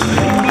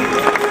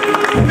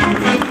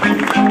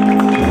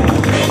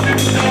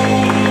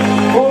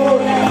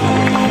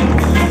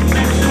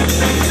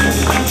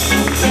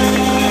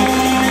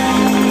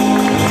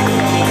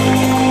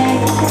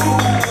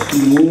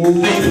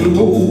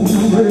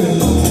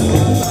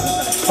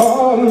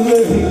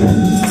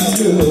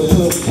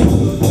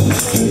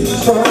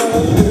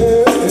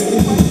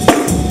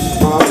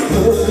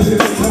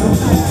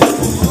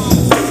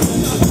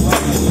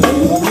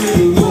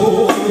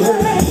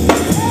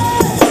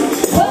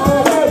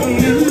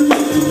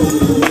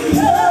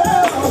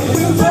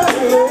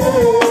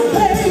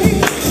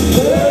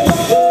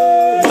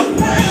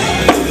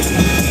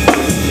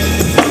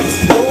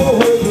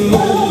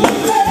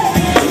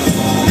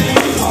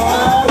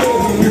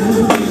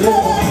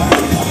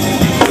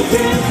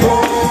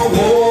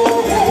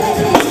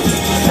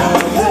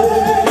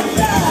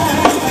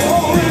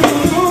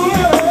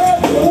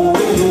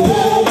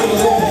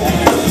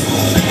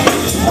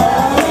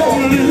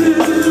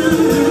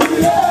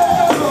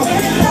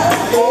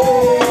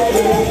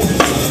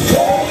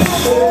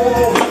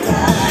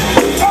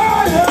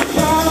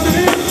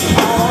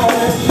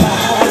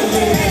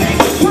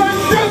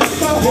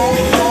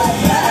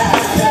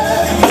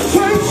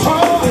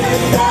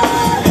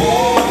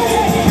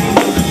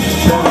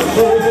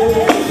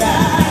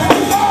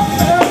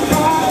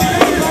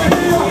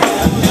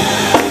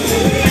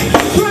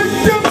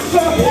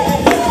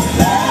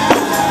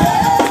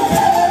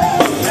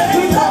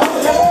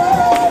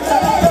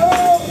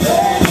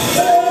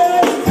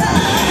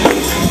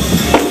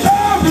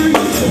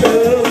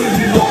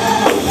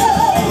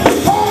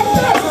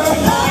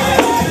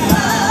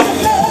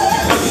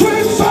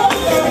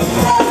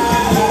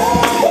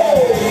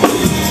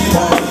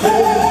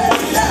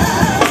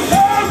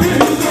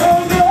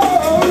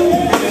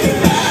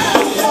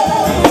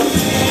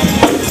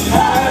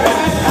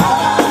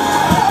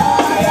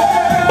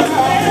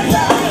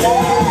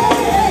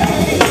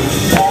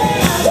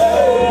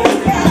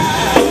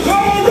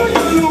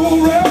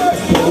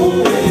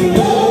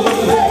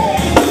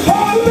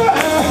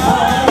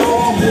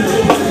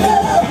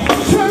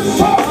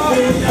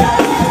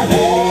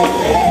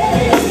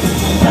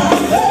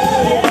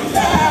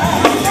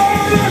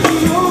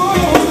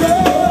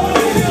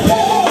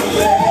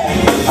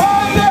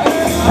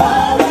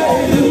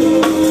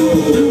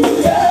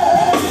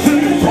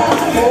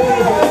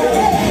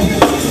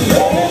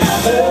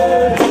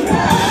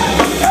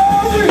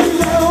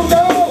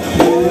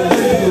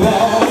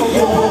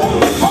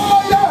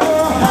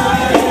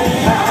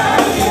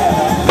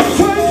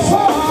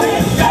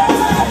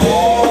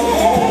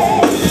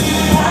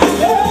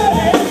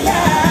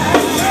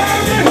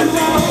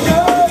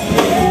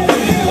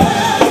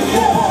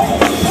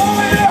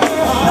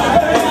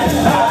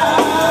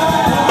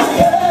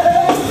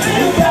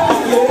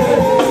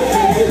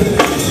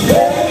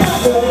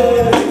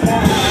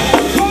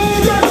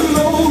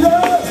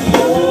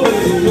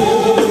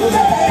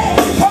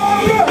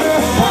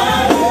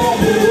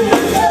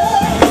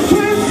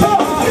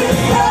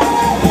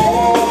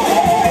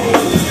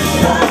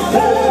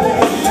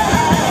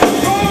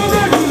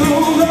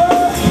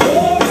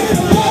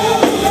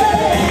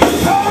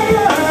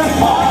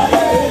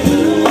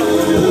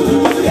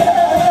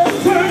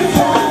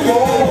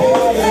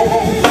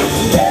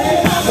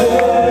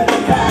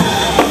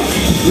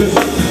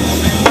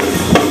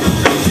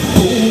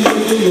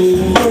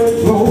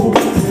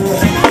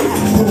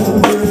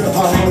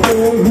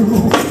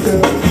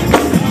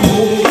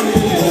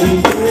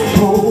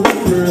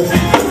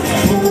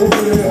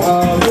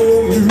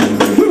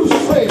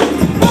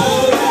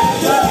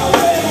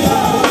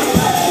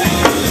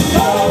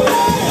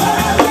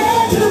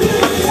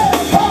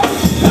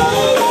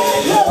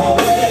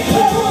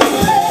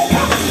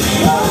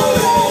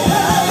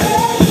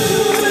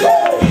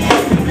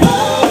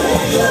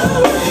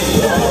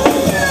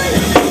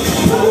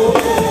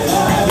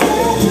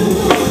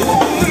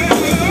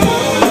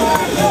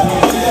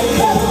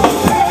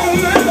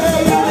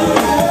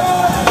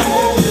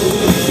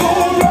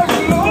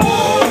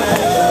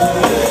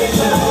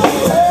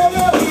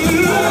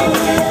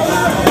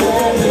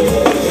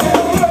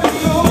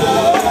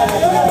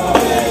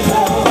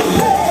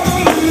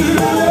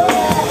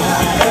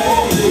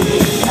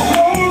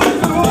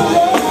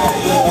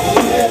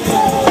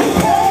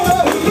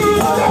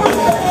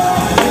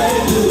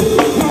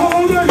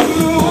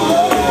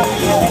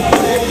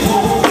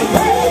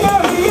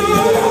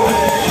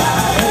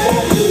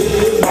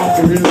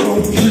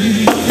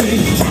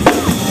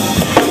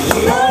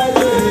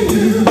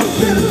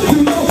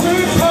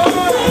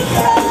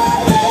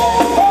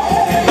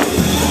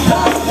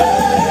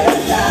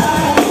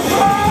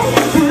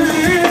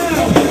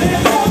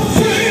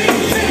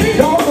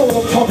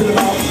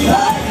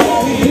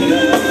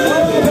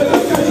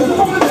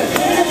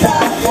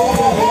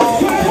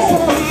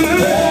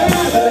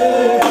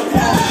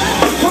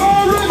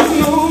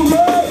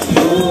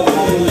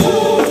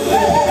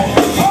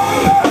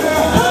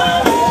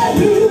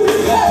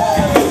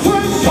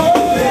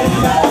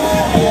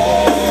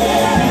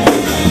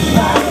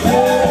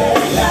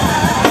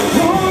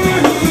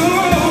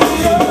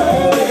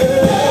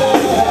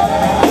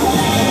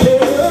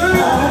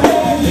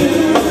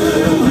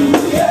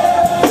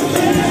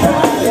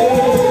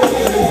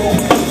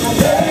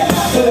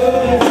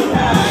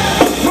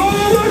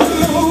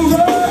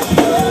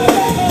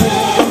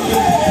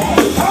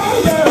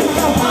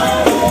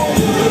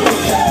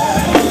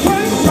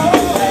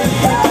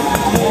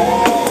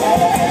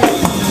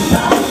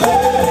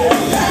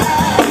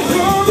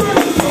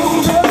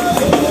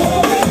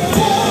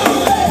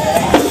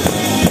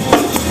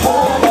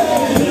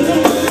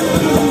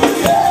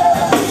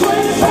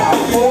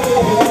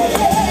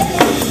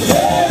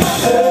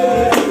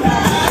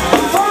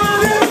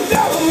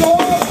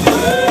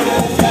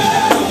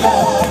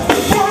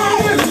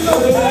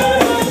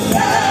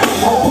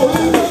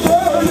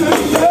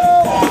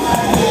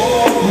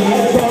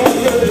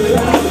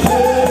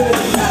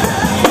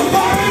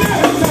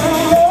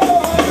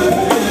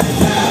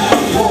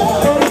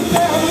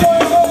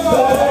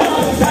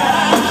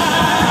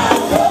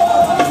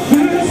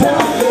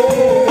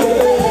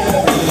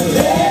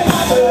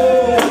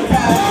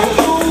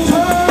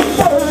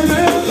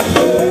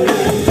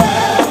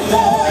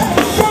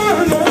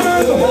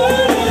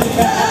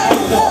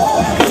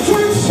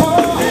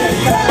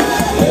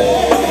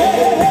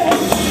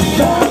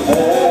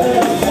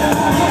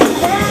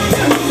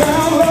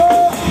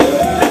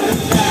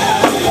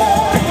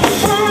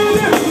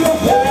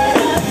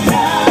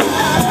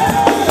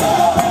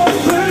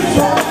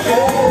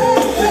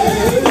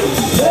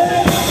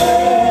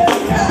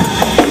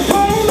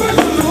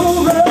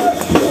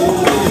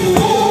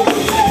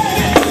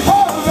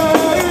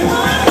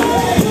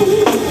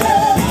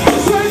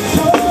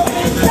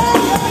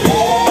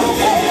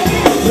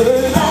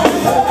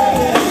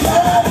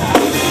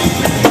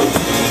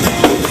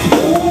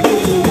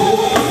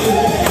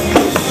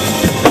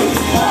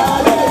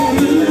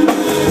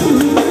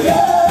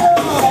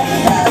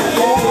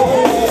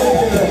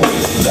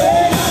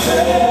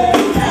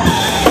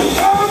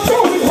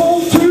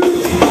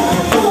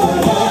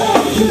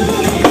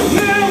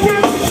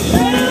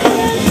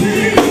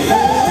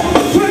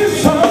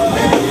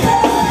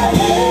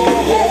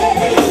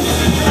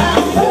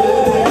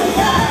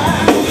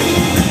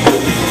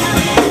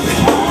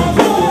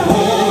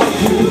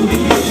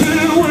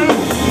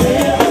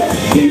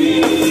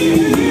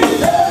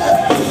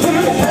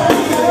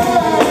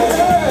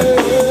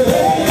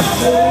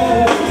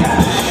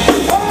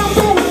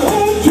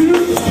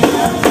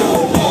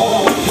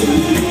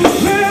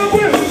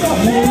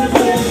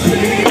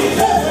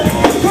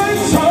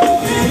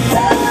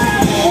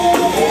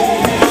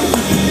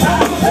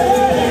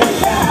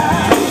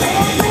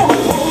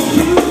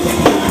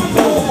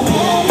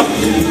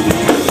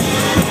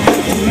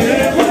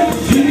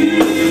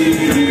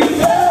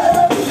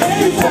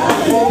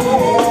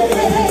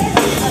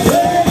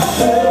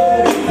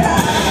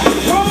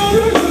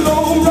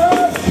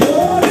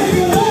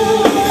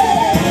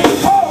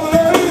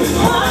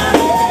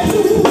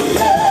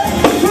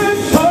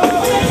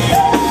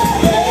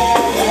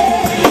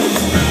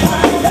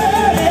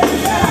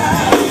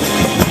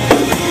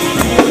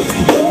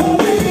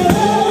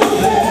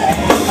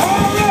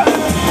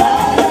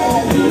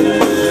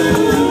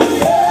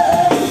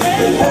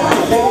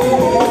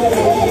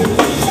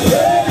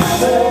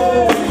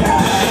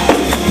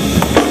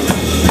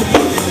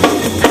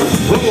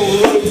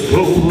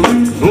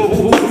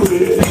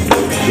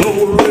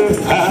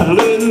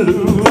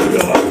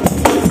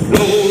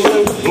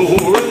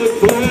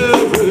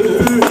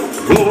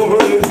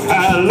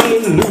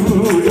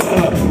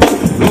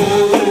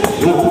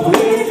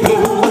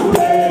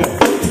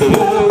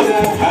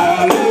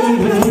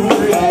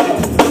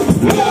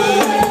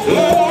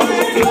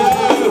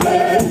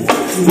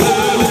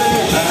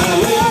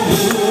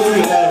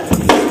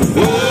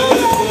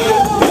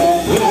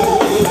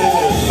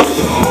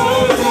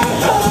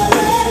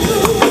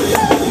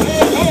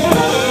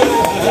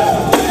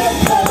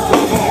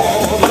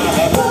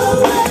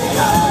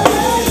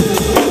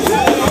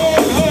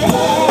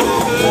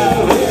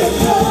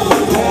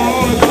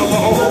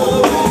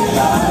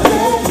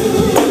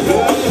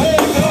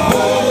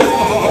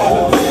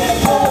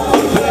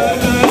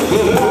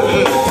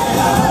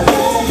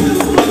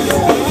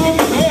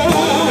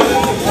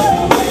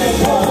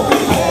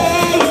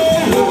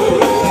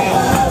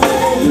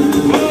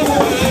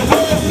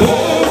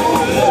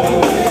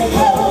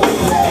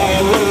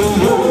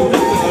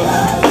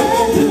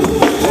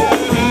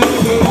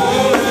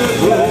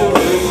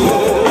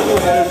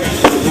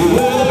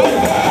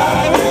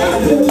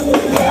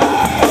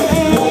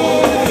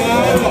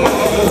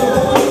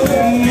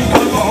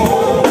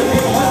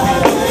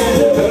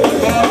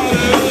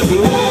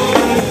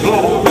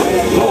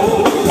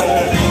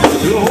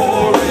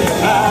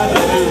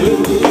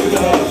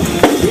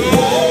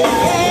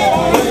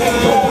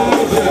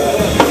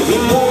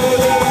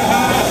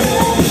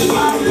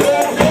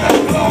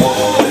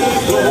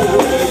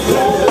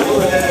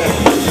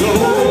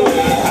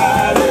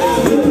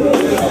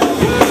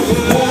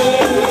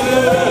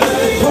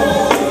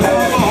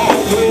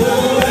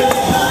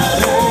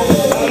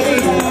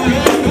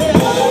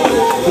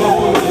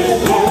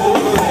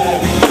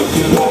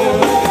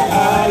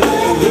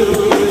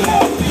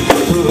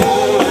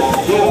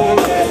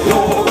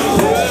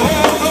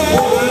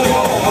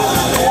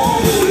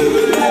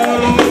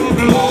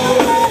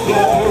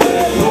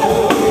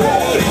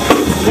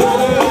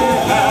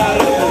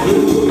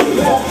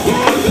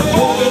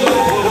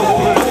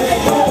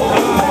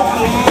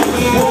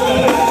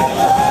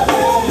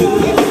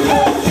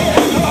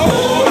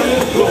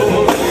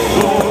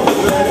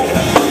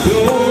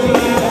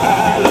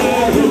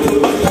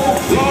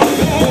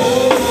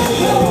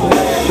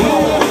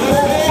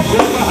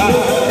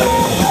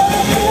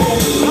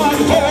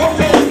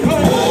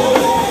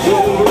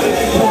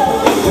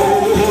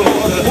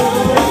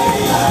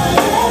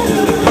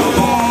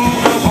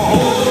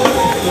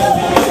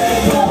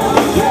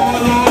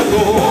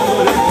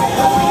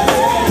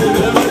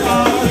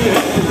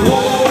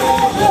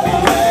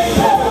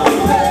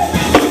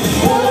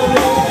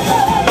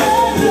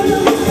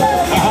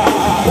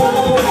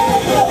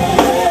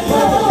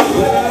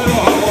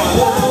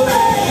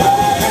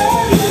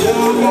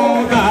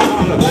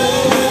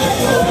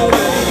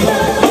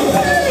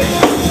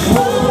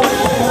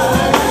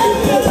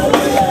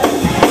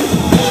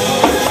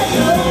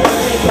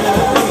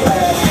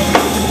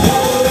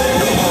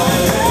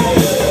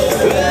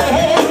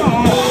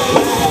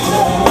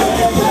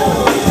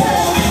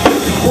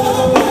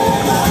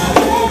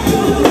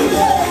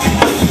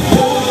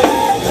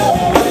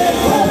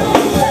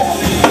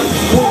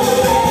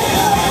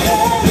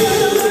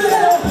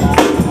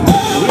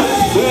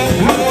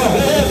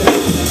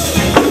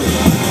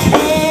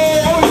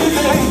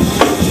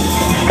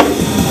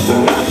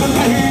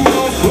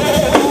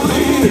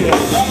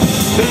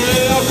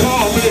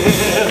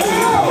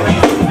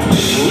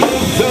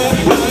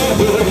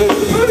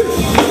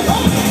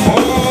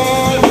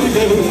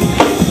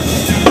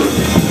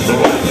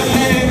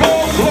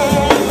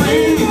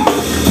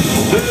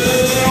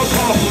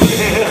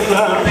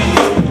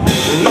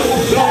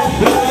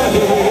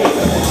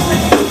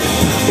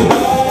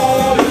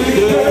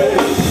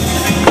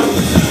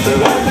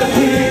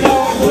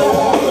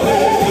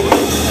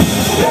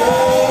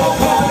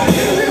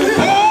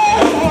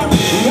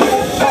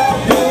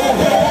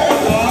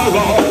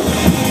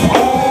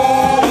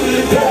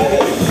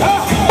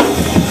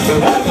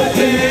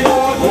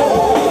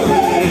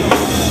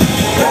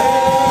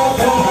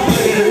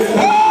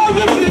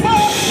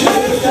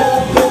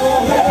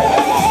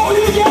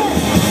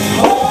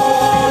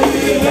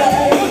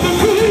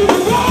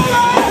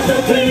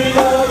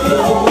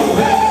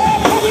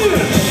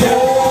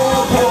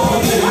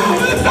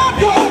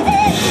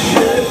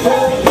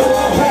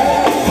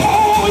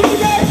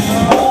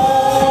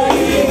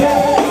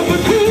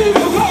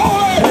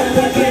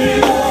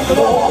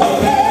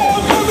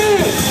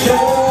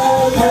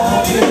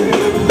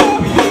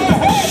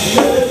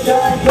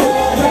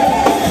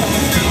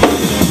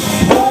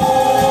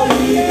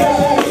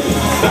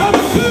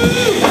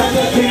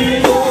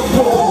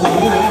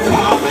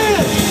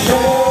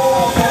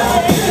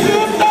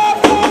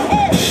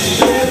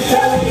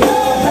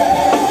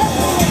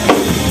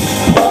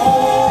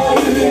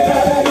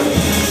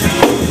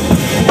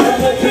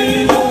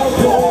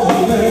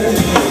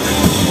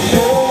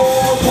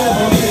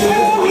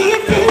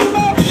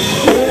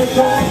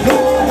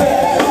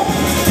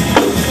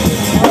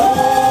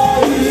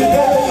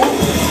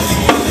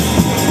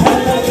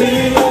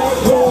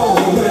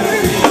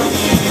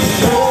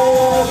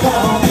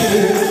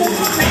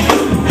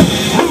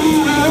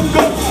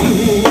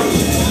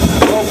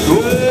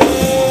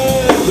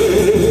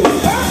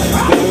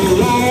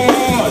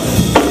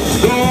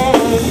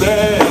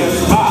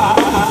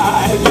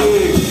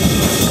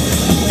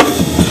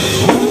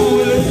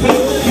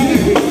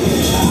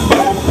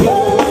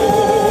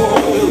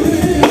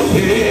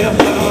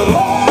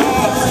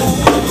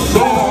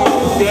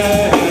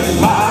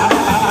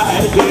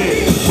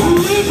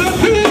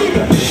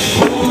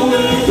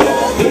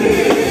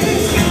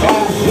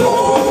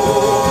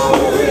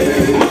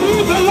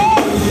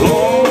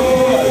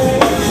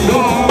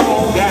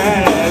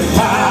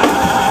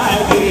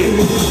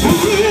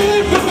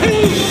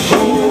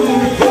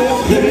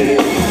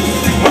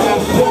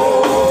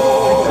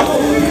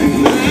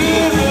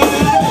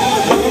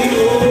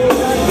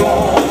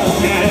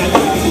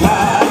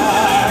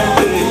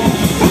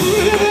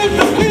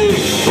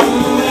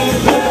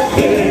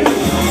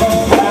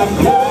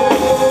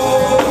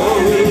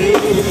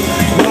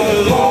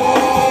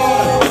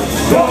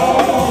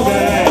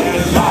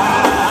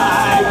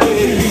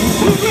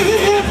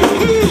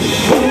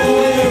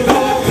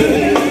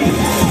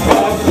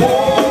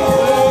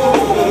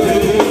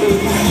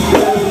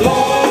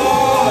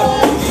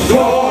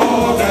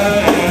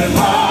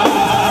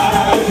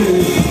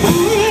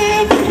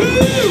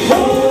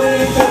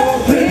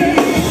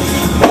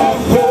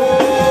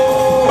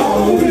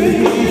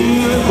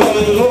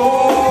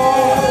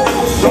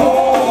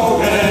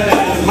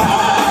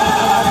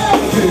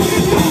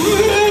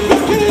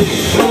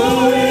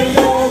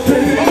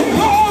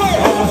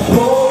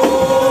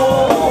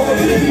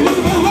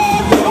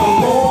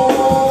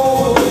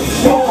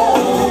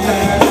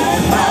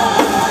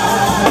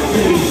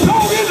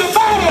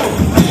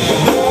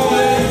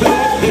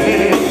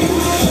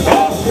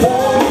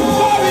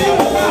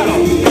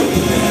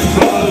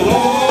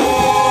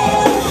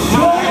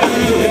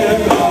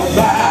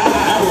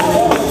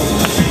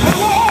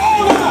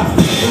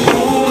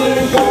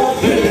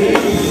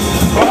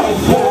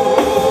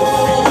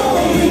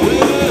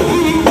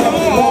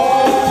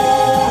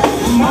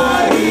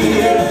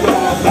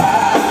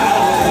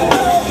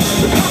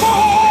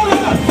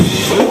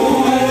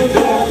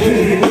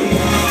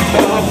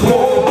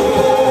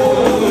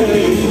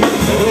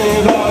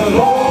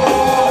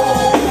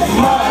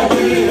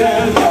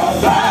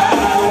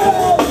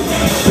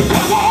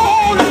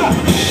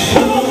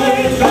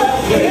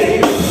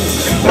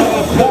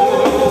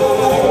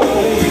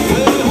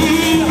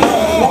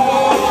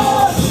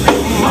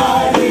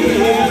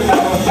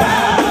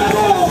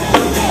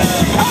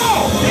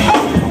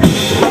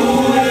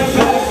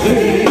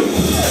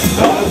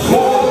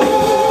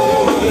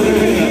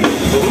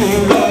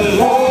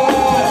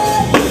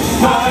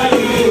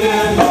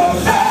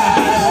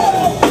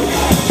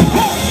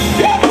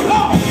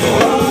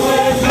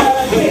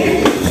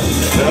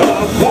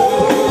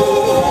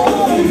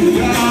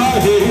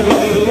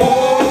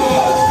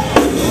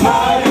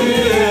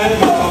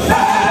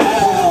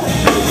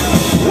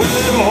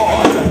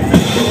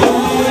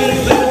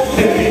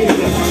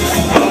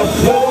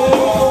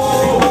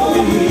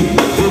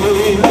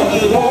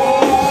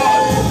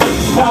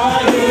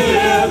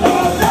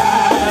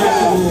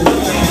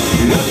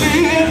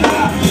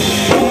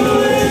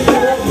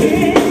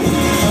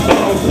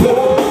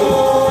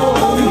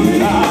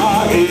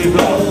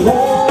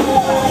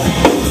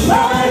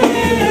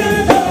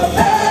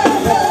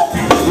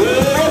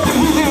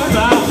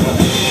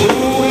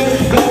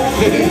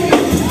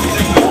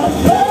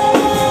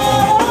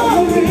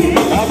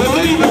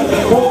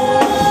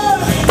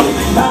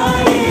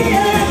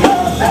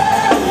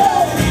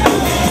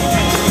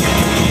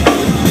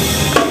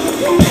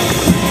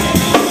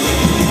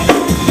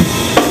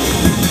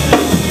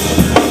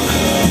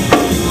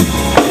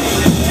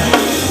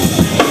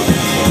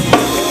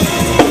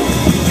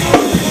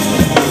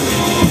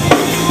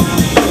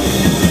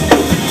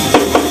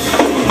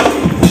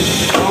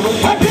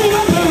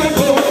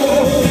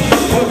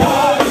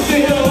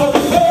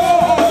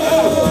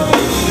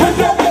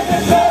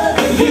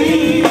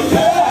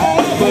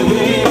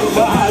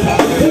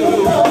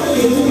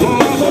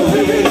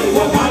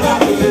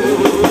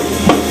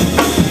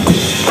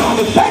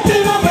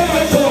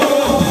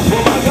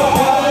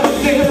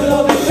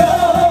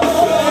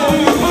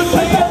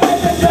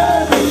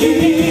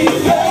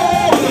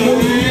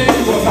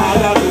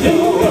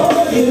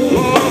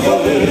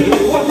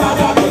 What I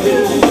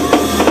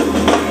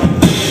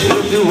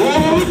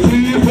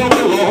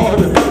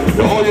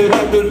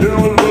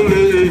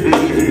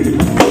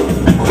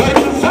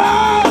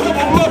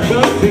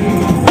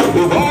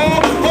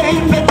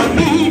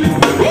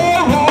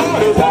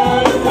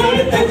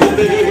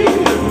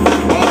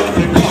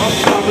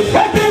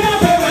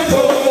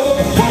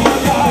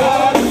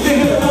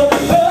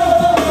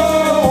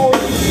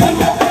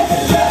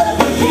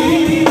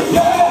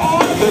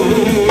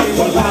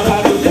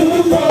gotta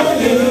do for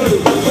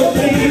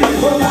you?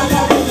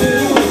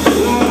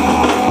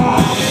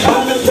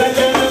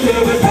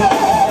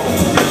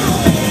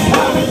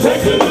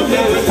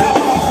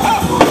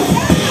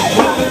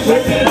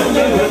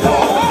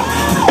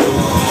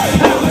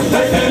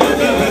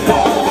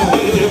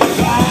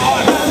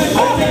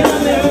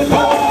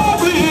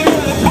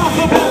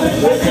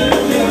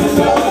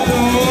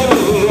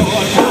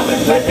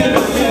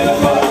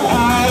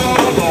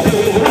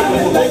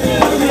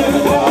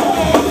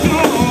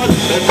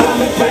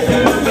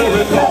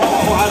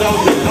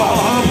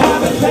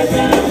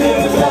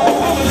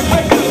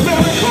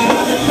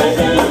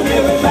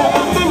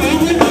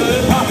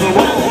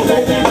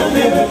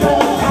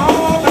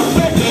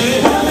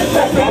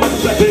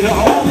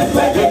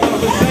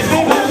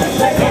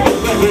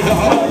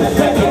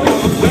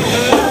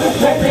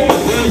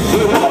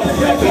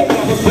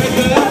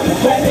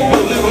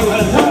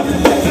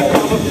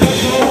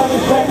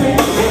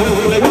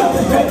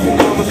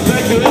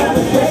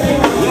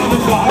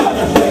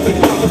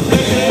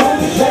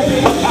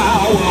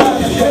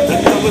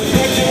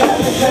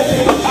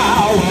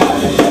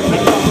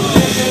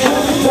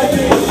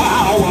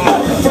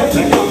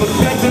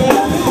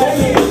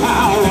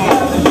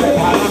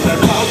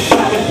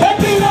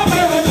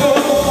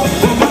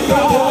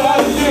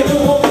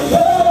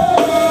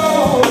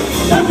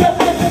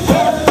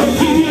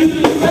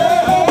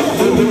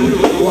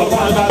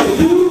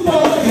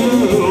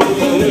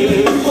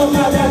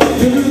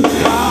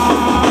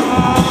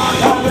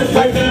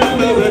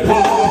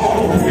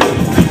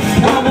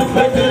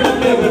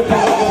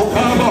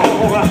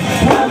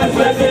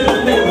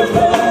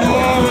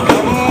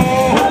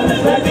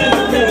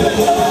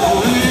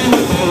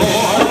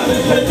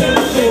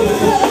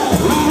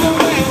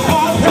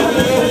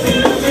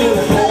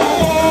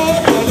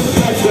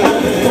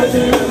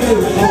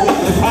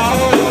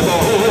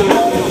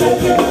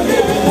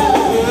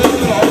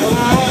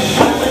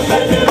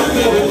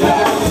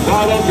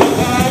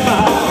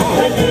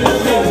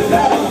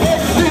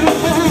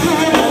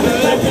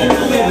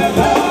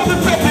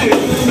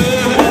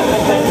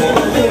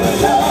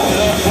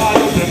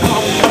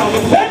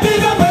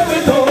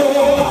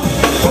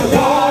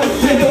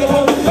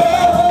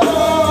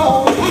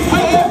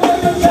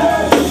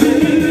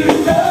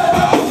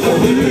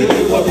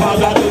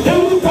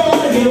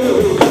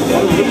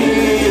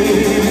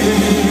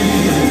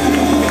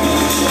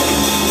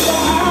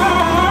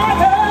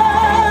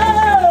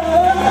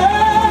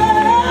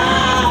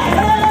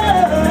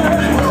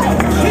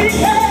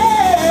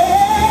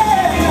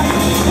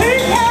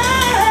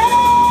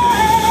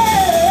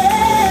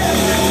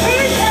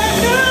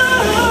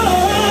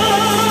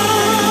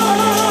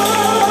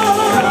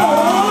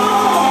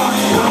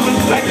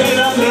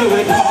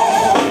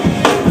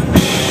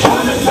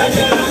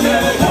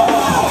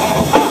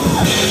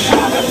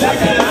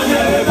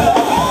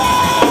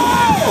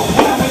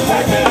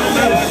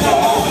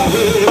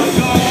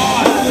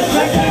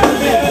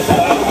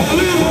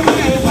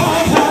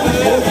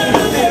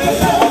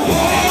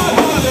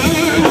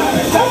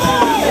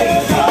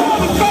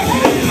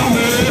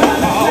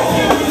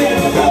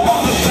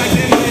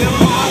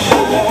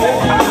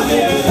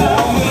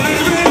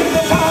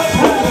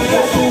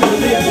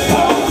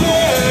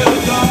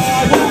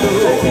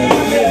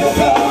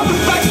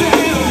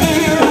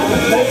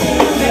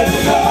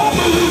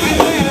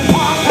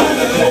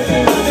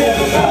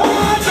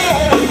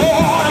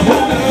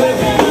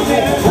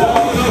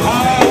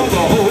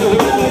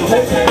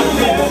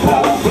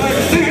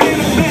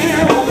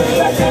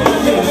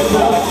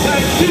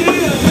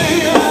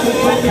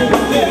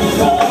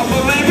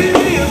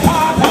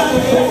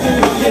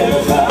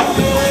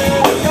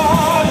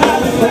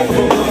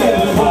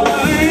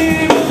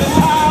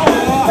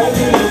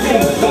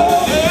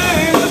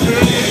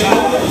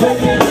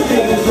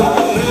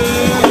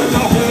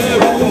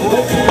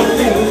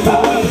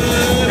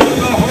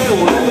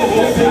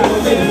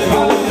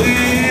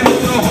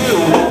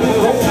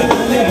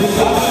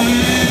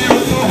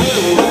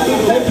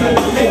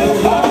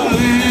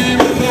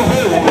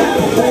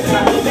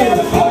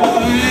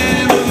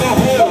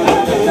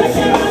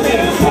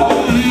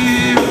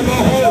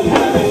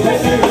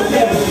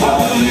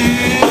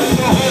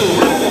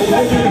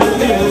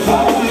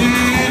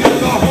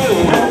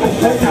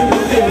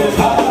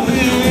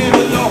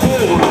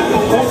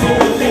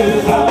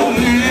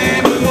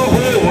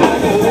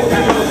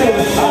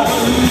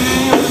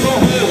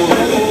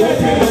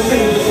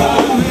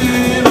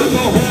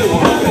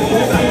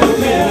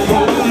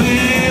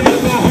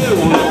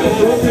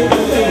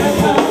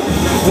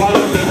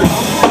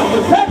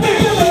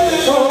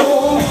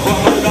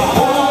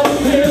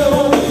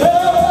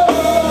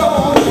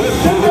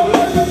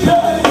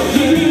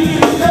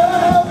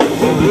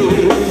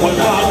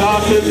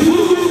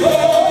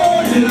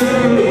 Yeah.